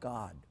have a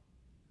God.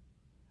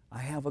 I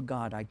have a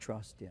God I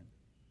trust in.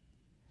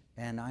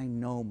 And I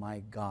know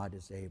my God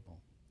is able.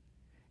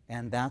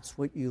 And that's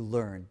what you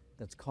learn.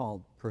 That's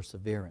called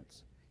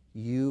perseverance.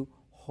 You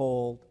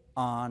hold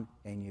on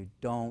and you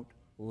don't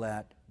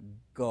let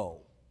go.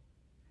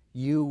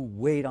 You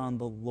wait on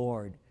the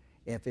Lord.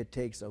 If it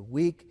takes a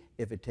week,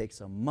 if it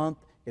takes a month,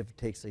 if it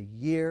takes a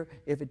year,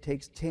 if it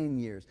takes 10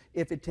 years,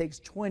 if it takes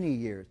 20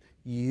 years,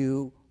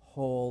 you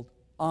hold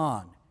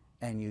on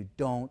and you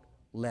don't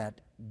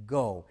let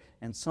go.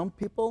 And some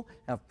people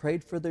have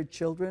prayed for their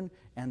children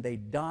and they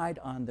died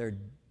on their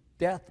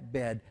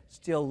deathbed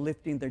still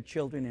lifting their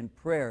children in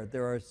prayer.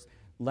 There are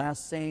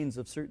last sayings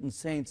of certain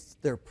saints,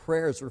 their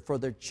prayers were for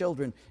their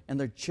children, and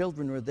their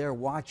children were there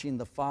watching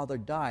the father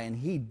die, and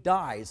he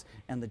dies,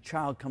 and the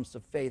child comes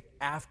to faith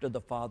after the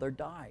father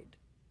died.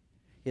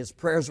 His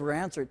prayers were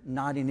answered,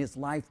 not in his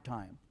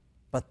lifetime,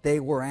 but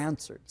they were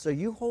answered. So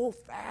you hold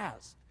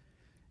fast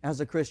as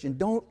a Christian.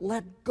 Don't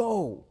let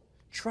go.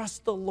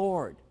 Trust the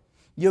Lord.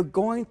 You're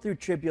going through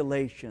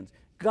tribulations.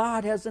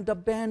 God hasn't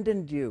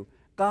abandoned you.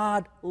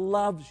 God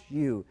loves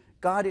you.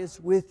 God is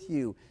with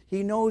you.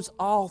 He knows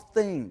all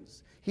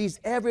things.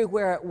 He's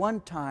everywhere at one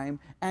time,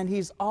 and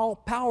He's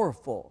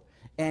all-powerful.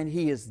 And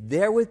He is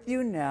there with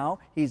you now.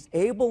 He's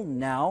able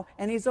now,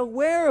 and He's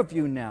aware of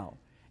you now.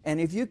 And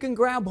if you can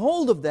grab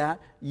hold of that,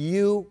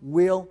 you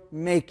will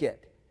make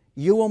it.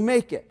 You will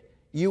make it.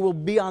 You will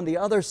be on the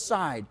other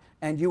side,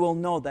 and you will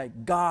know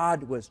that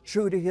God was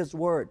true to His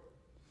word,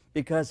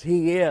 because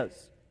He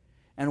is.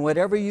 And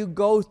whatever you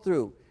go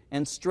through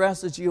and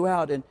stresses you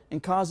out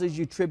and causes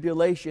you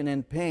tribulation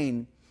and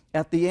pain,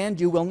 at the end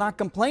you will not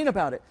complain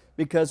about it,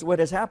 because what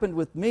has happened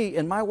with me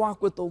in my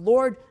walk with the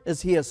Lord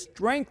is He has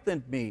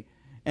strengthened me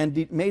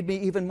and made me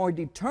even more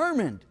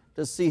determined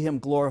to see Him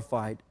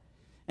glorified.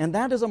 And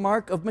that is a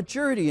mark of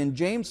maturity. In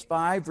James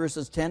 5,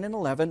 verses 10 and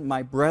 11,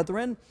 my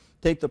brethren,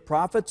 take the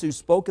prophets who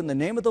spoke in the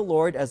name of the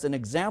Lord as an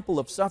example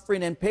of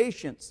suffering and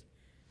patience.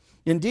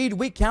 Indeed,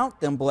 we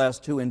count them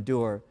blessed who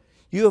endure.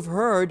 You have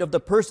heard of the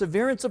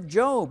perseverance of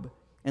Job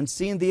and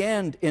seen the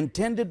end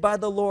intended by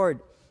the Lord,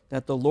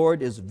 that the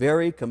Lord is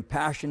very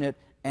compassionate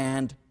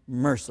and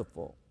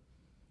merciful.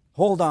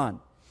 Hold on.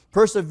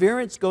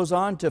 Perseverance goes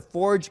on to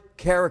forge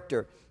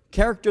character.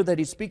 Character that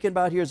he's speaking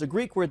about here is a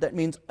Greek word that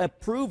means a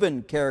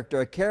proven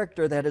character, a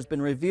character that has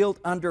been revealed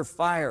under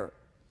fire.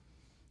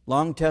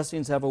 Long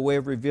testings have a way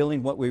of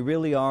revealing what we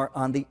really are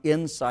on the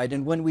inside.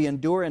 And when we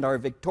endure and are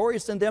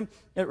victorious in them,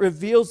 it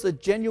reveals the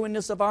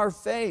genuineness of our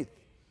faith.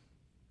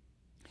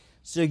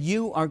 So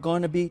you are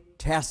going to be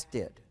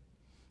tested.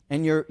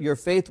 And your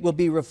faith will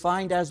be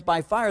refined as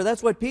by fire.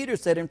 That's what Peter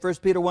said in 1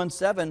 Peter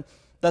 1:7,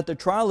 that the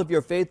trial of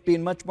your faith,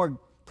 being much more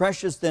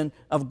precious than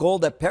of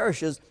gold that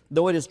perishes,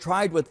 though it is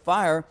tried with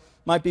fire,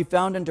 might be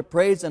found unto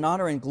praise and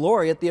honor and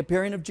glory at the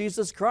appearing of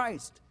Jesus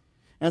Christ.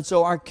 And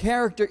so our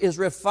character is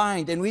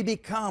refined, and we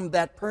become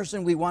that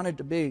person we wanted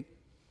to be.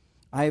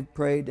 I have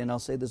prayed, and I'll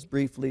say this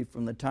briefly,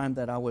 from the time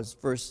that I was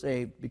first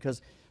saved,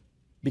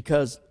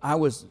 because I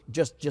was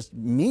just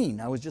mean.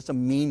 I was just a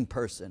mean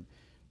person.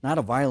 Not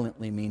a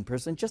violently mean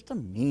person, just a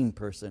mean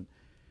person.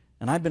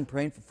 And I've been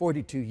praying for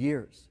 42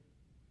 years.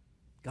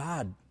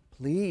 God,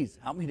 please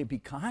help me to be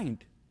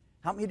kind.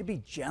 Help me to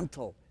be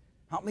gentle.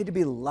 Help me to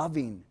be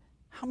loving.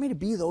 Help me to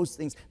be those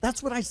things.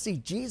 That's what I see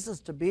Jesus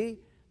to be.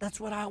 That's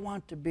what I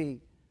want to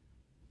be.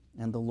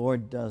 And the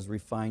Lord does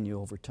refine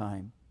you over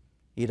time.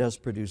 He does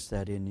produce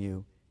that in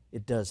you.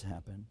 It does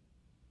happen.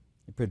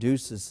 It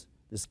produces,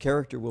 this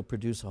character will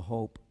produce a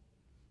hope.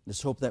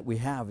 This hope that we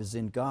have is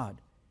in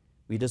God.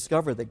 We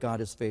discover that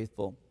God is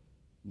faithful.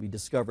 We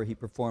discover He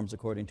performs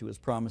according to His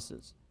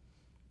promises.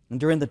 And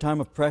during the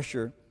time of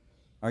pressure,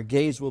 our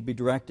gaze will be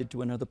directed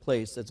to another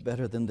place that's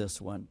better than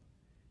this one.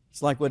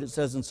 It's like what it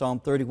says in Psalm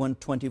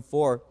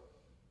 31:24,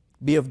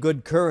 "Be of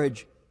good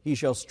courage, He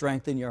shall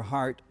strengthen your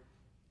heart,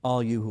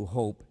 all you who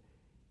hope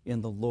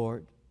in the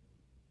Lord."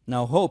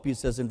 Now hope, he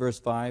says in verse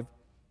 5,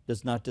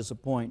 does not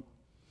disappoint,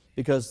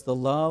 because the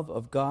love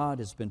of God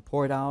has been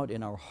poured out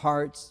in our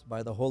hearts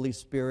by the Holy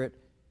Spirit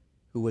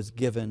who was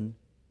given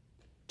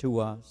to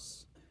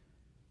us.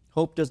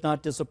 Hope does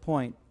not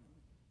disappoint.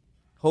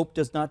 Hope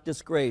does not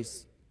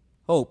disgrace.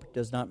 Hope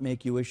does not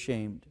make you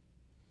ashamed.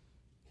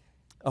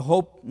 A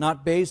hope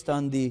not based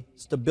on the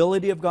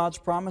stability of God's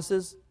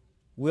promises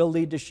will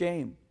lead to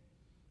shame,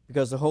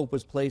 because the hope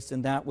was placed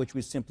in that which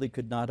we simply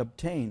could not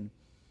obtain.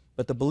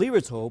 But the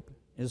believer's hope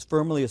is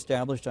firmly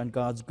established on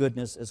God's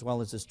goodness as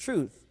well as His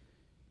truth,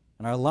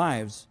 and our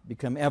lives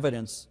become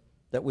evidence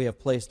that we have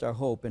placed our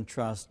hope and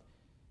trust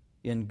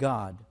in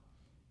God,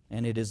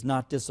 and it is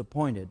not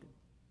disappointed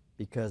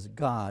because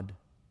God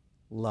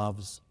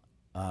loves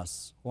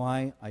us.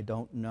 Why? I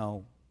don't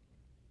know.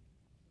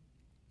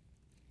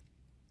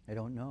 I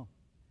don't know.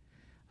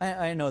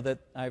 I know that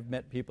I've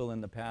met people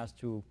in the past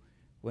who,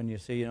 when you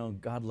say,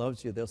 God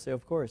loves you, they'll say,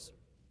 of course.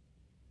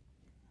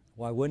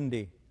 Why wouldn't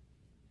He?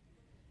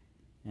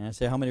 And I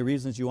say, how many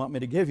reasons do you want me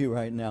to give you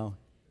right now?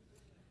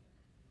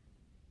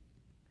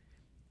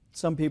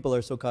 Some people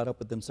are so caught up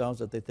with themselves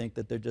that they think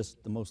that they're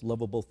just the most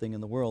lovable thing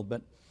in the world.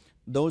 But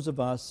those of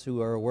us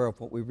who are aware of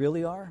what we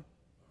really are,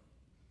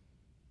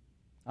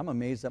 I'm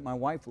amazed that my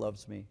wife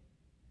loves me.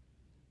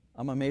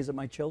 I'm amazed that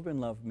my children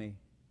love me.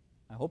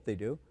 I hope they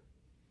do.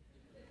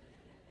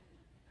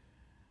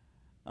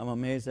 I'm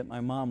amazed that my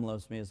mom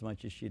loves me as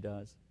much as she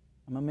does.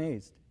 I'm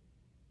amazed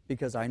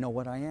because I know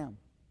what I am.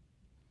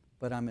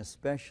 But I'm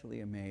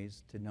especially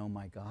amazed to know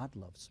my God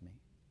loves me.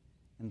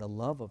 And the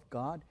love of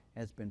God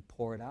has been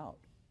poured out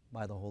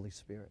by the Holy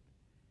Spirit.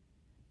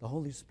 The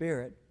Holy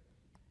Spirit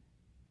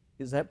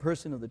is that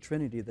person of the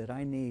Trinity that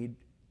I need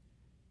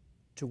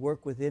to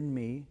work within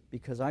me,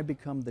 because I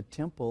become the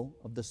temple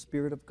of the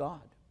Spirit of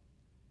God,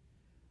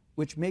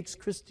 which makes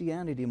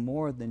Christianity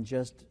more than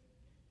just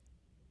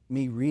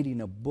me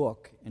reading a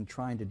book and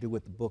trying to do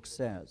what the book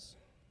says.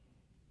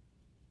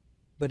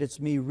 But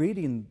it's me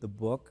reading the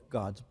book,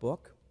 God's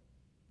book,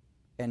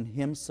 and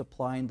Him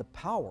supplying the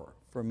power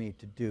for me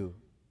to do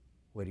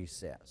what He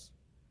says.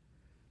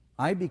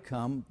 I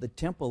become the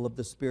temple of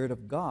the Spirit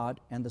of God,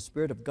 and the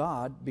Spirit of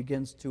God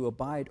begins to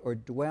abide or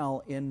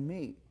dwell in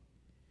me.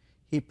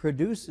 He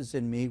produces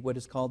in me what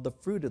is called the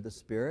fruit of the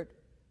Spirit,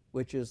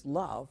 which is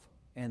love,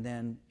 and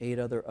then 8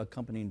 other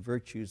accompanying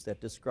virtues that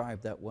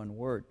describe that one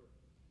word.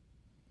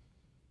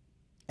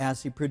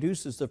 As He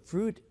produces the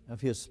fruit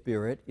of His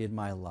Spirit in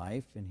my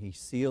life, and He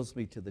seals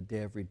me to the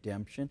day of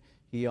redemption,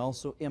 He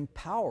also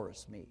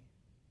empowers me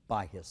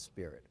by His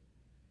Spirit,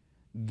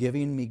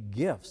 giving me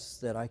gifts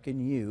that I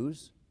can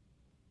use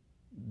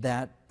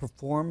that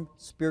perform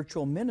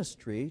spiritual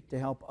ministry to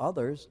help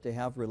others to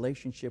have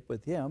relationship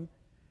with Him,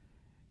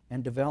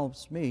 and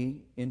develops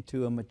me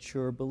into a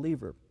mature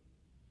believer.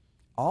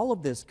 All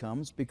of this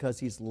comes because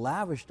He's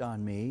lavished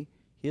on me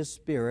His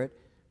Spirit,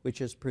 which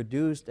has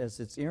produced as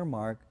its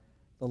earmark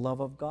the love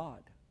of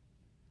God.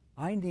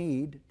 I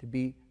need to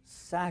be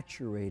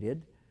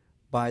saturated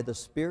by the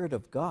Spirit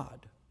of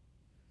God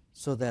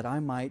so that I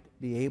might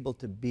be able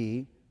to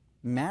be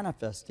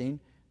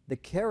manifesting the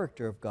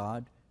character of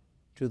God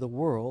to the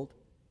world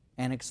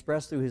and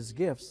express through His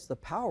gifts the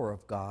power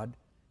of God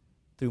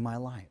through my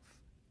life.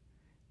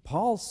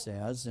 Paul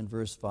says in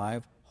verse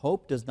 5,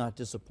 hope does not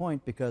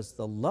disappoint because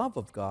the love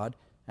of God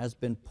has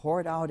been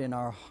poured out in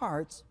our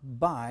hearts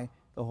by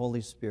the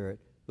Holy Spirit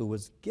who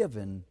was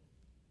given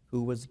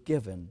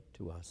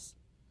to us.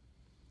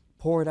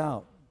 Poured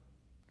out.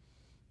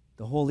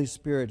 The Holy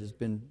Spirit has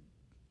been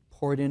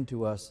poured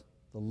into us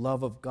The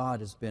love of God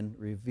has been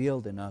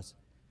revealed in us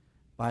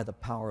by the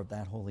power of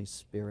that Holy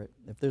Spirit.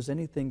 If there's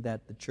anything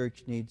that the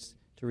church needs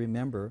to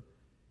remember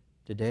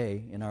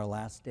today in our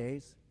last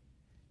days,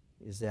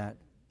 is that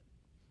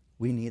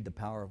we need the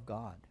power of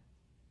God.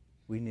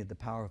 We need the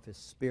power of His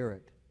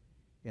Spirit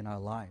in our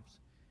lives.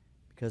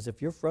 Because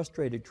if you're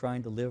frustrated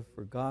trying to live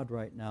for God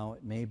right now,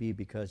 it may be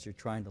because you're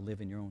trying to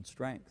live in your own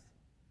strength.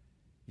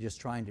 You're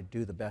just trying to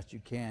do the best you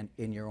can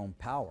in your own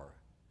power.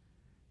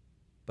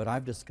 But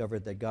I've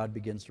discovered that God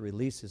begins to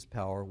release His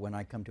power when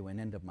I come to an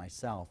end of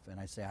myself and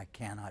I say, I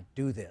cannot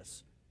do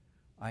this.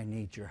 I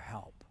need your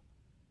help.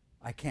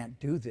 I can't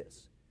do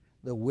this.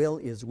 The will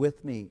is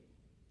with me.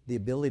 The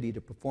ability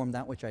to perform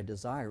that which I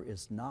desire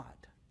is not.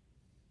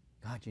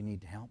 God, you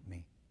need to help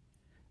me.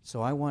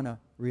 So I want to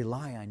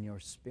rely on your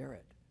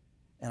Spirit.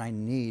 And I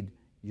need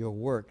your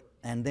work.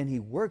 And then He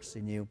works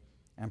in you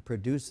and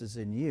produces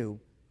in you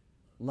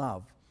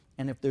love.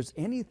 And if there's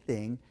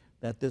anything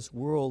that this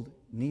world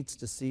needs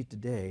to see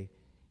today,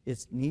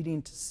 it's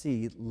needing to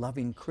see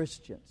loving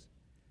Christians.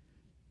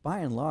 By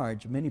and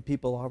large, many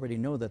people already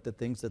know that the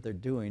things that they're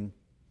doing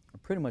are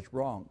pretty much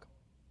wrong.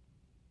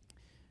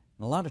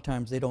 And a lot of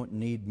times they don't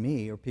need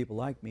me or people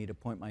like me to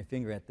point my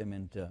finger at them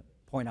and to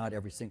point out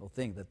every single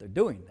thing that they're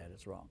doing that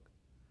is wrong.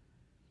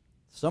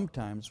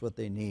 Sometimes what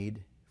they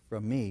need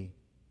from me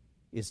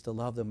is to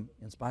love them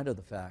in spite of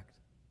the fact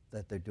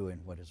that they're doing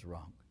what is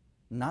wrong.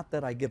 Not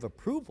that I give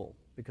approval,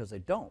 because they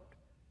don't.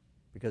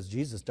 Because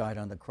Jesus died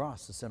on the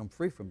cross to set them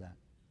free from that.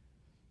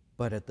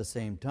 But at the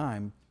same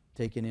time,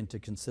 taking into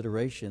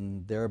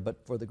consideration there,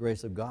 but for the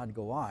grace of God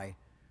go I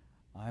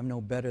am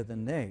no better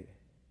than they.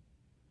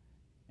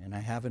 And I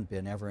haven't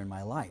been ever in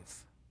my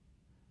life.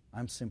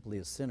 I'm simply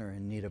a sinner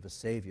in need of a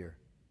Savior.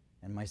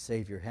 And my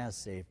Savior has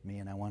saved me,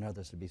 and I want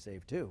others to be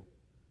saved too.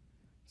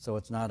 So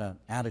it's not an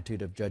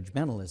attitude of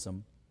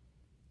judgmentalism.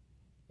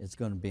 It's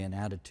going to be an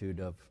attitude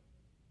of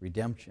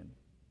redemption.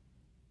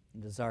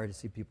 A desire to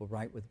see people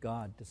right with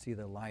God, to see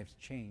their lives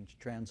changed,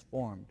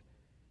 transformed,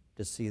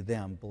 to see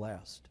them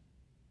blessed,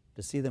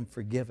 to see them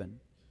forgiven.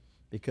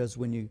 Because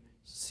when you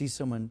see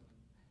someone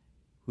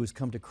who's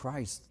come to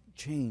Christ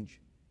change,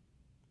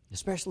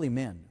 especially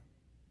men,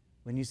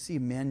 when you see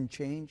men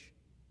change,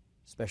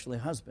 especially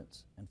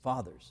husbands and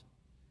fathers,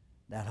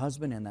 that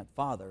husband and that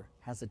father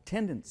has a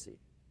tendency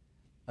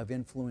of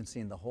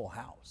influencing the whole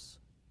house.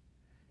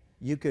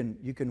 You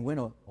can win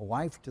a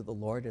wife to the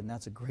Lord, and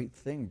that's a great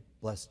thing,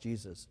 bless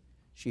Jesus.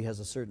 She has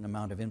a certain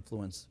amount of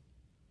influence.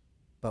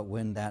 But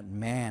when that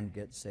man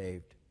gets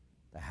saved,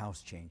 the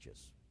house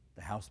changes.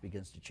 The house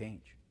begins to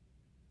change.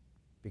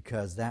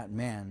 Because that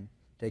man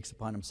takes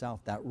upon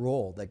himself that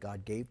role that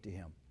God gave to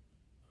him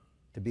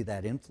to be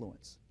that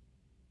influence.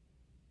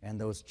 And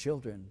those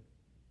children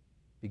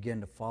begin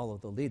to follow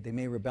the lead. They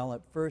may rebel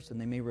at first, and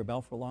they may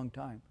rebel for a long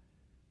time.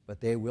 But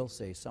they will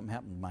say, something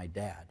happened to my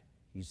dad.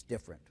 He's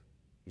different.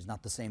 He's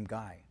not the same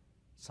guy.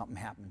 Something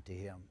happened to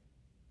him.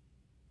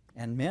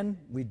 And men,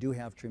 we do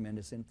have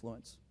tremendous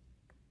influence.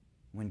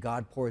 When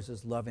God pours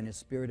His love and His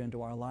Spirit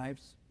into our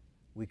lives,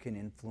 we can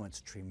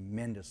influence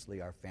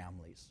tremendously our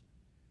families.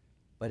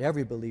 But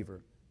every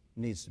believer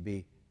needs to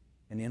be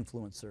an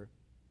influencer.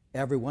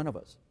 Every one of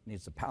us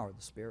needs the power of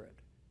the Spirit.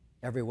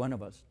 Every one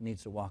of us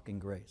needs to walk in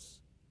grace.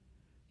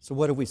 So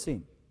what have we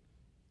seen?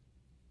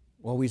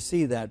 Well, we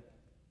see that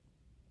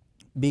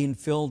being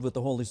filled with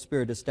the Holy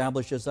Spirit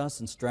establishes us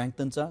and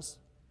strengthens us.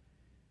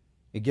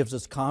 It gives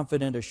us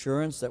confident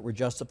assurance that we're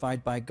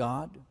justified by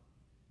God.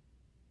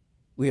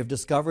 We have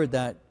discovered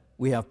that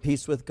we have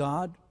peace with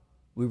God.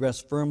 We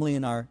rest firmly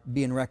in our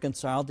being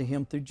reconciled to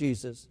Him through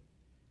Jesus.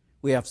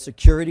 We have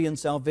security in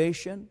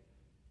salvation.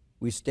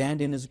 We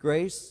stand in His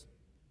grace.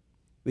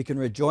 We can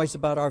rejoice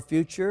about our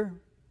future,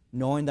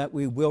 knowing that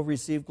we will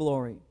receive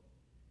glory.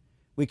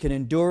 We can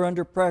endure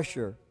under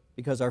pressure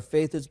because our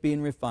faith is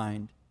being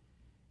refined.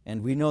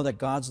 And we know that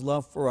God's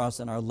love for us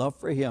and our love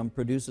for Him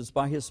produces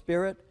by His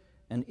Spirit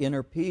an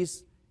inner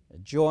peace, a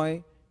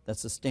joy that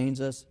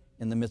sustains us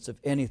in the midst of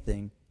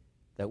anything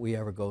that we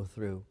ever go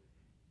through.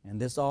 And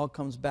this all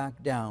comes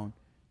back down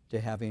to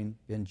having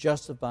been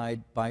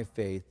justified by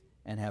faith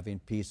and having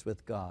peace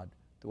with God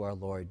through our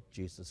Lord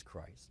Jesus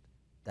Christ.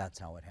 That's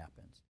how it happens.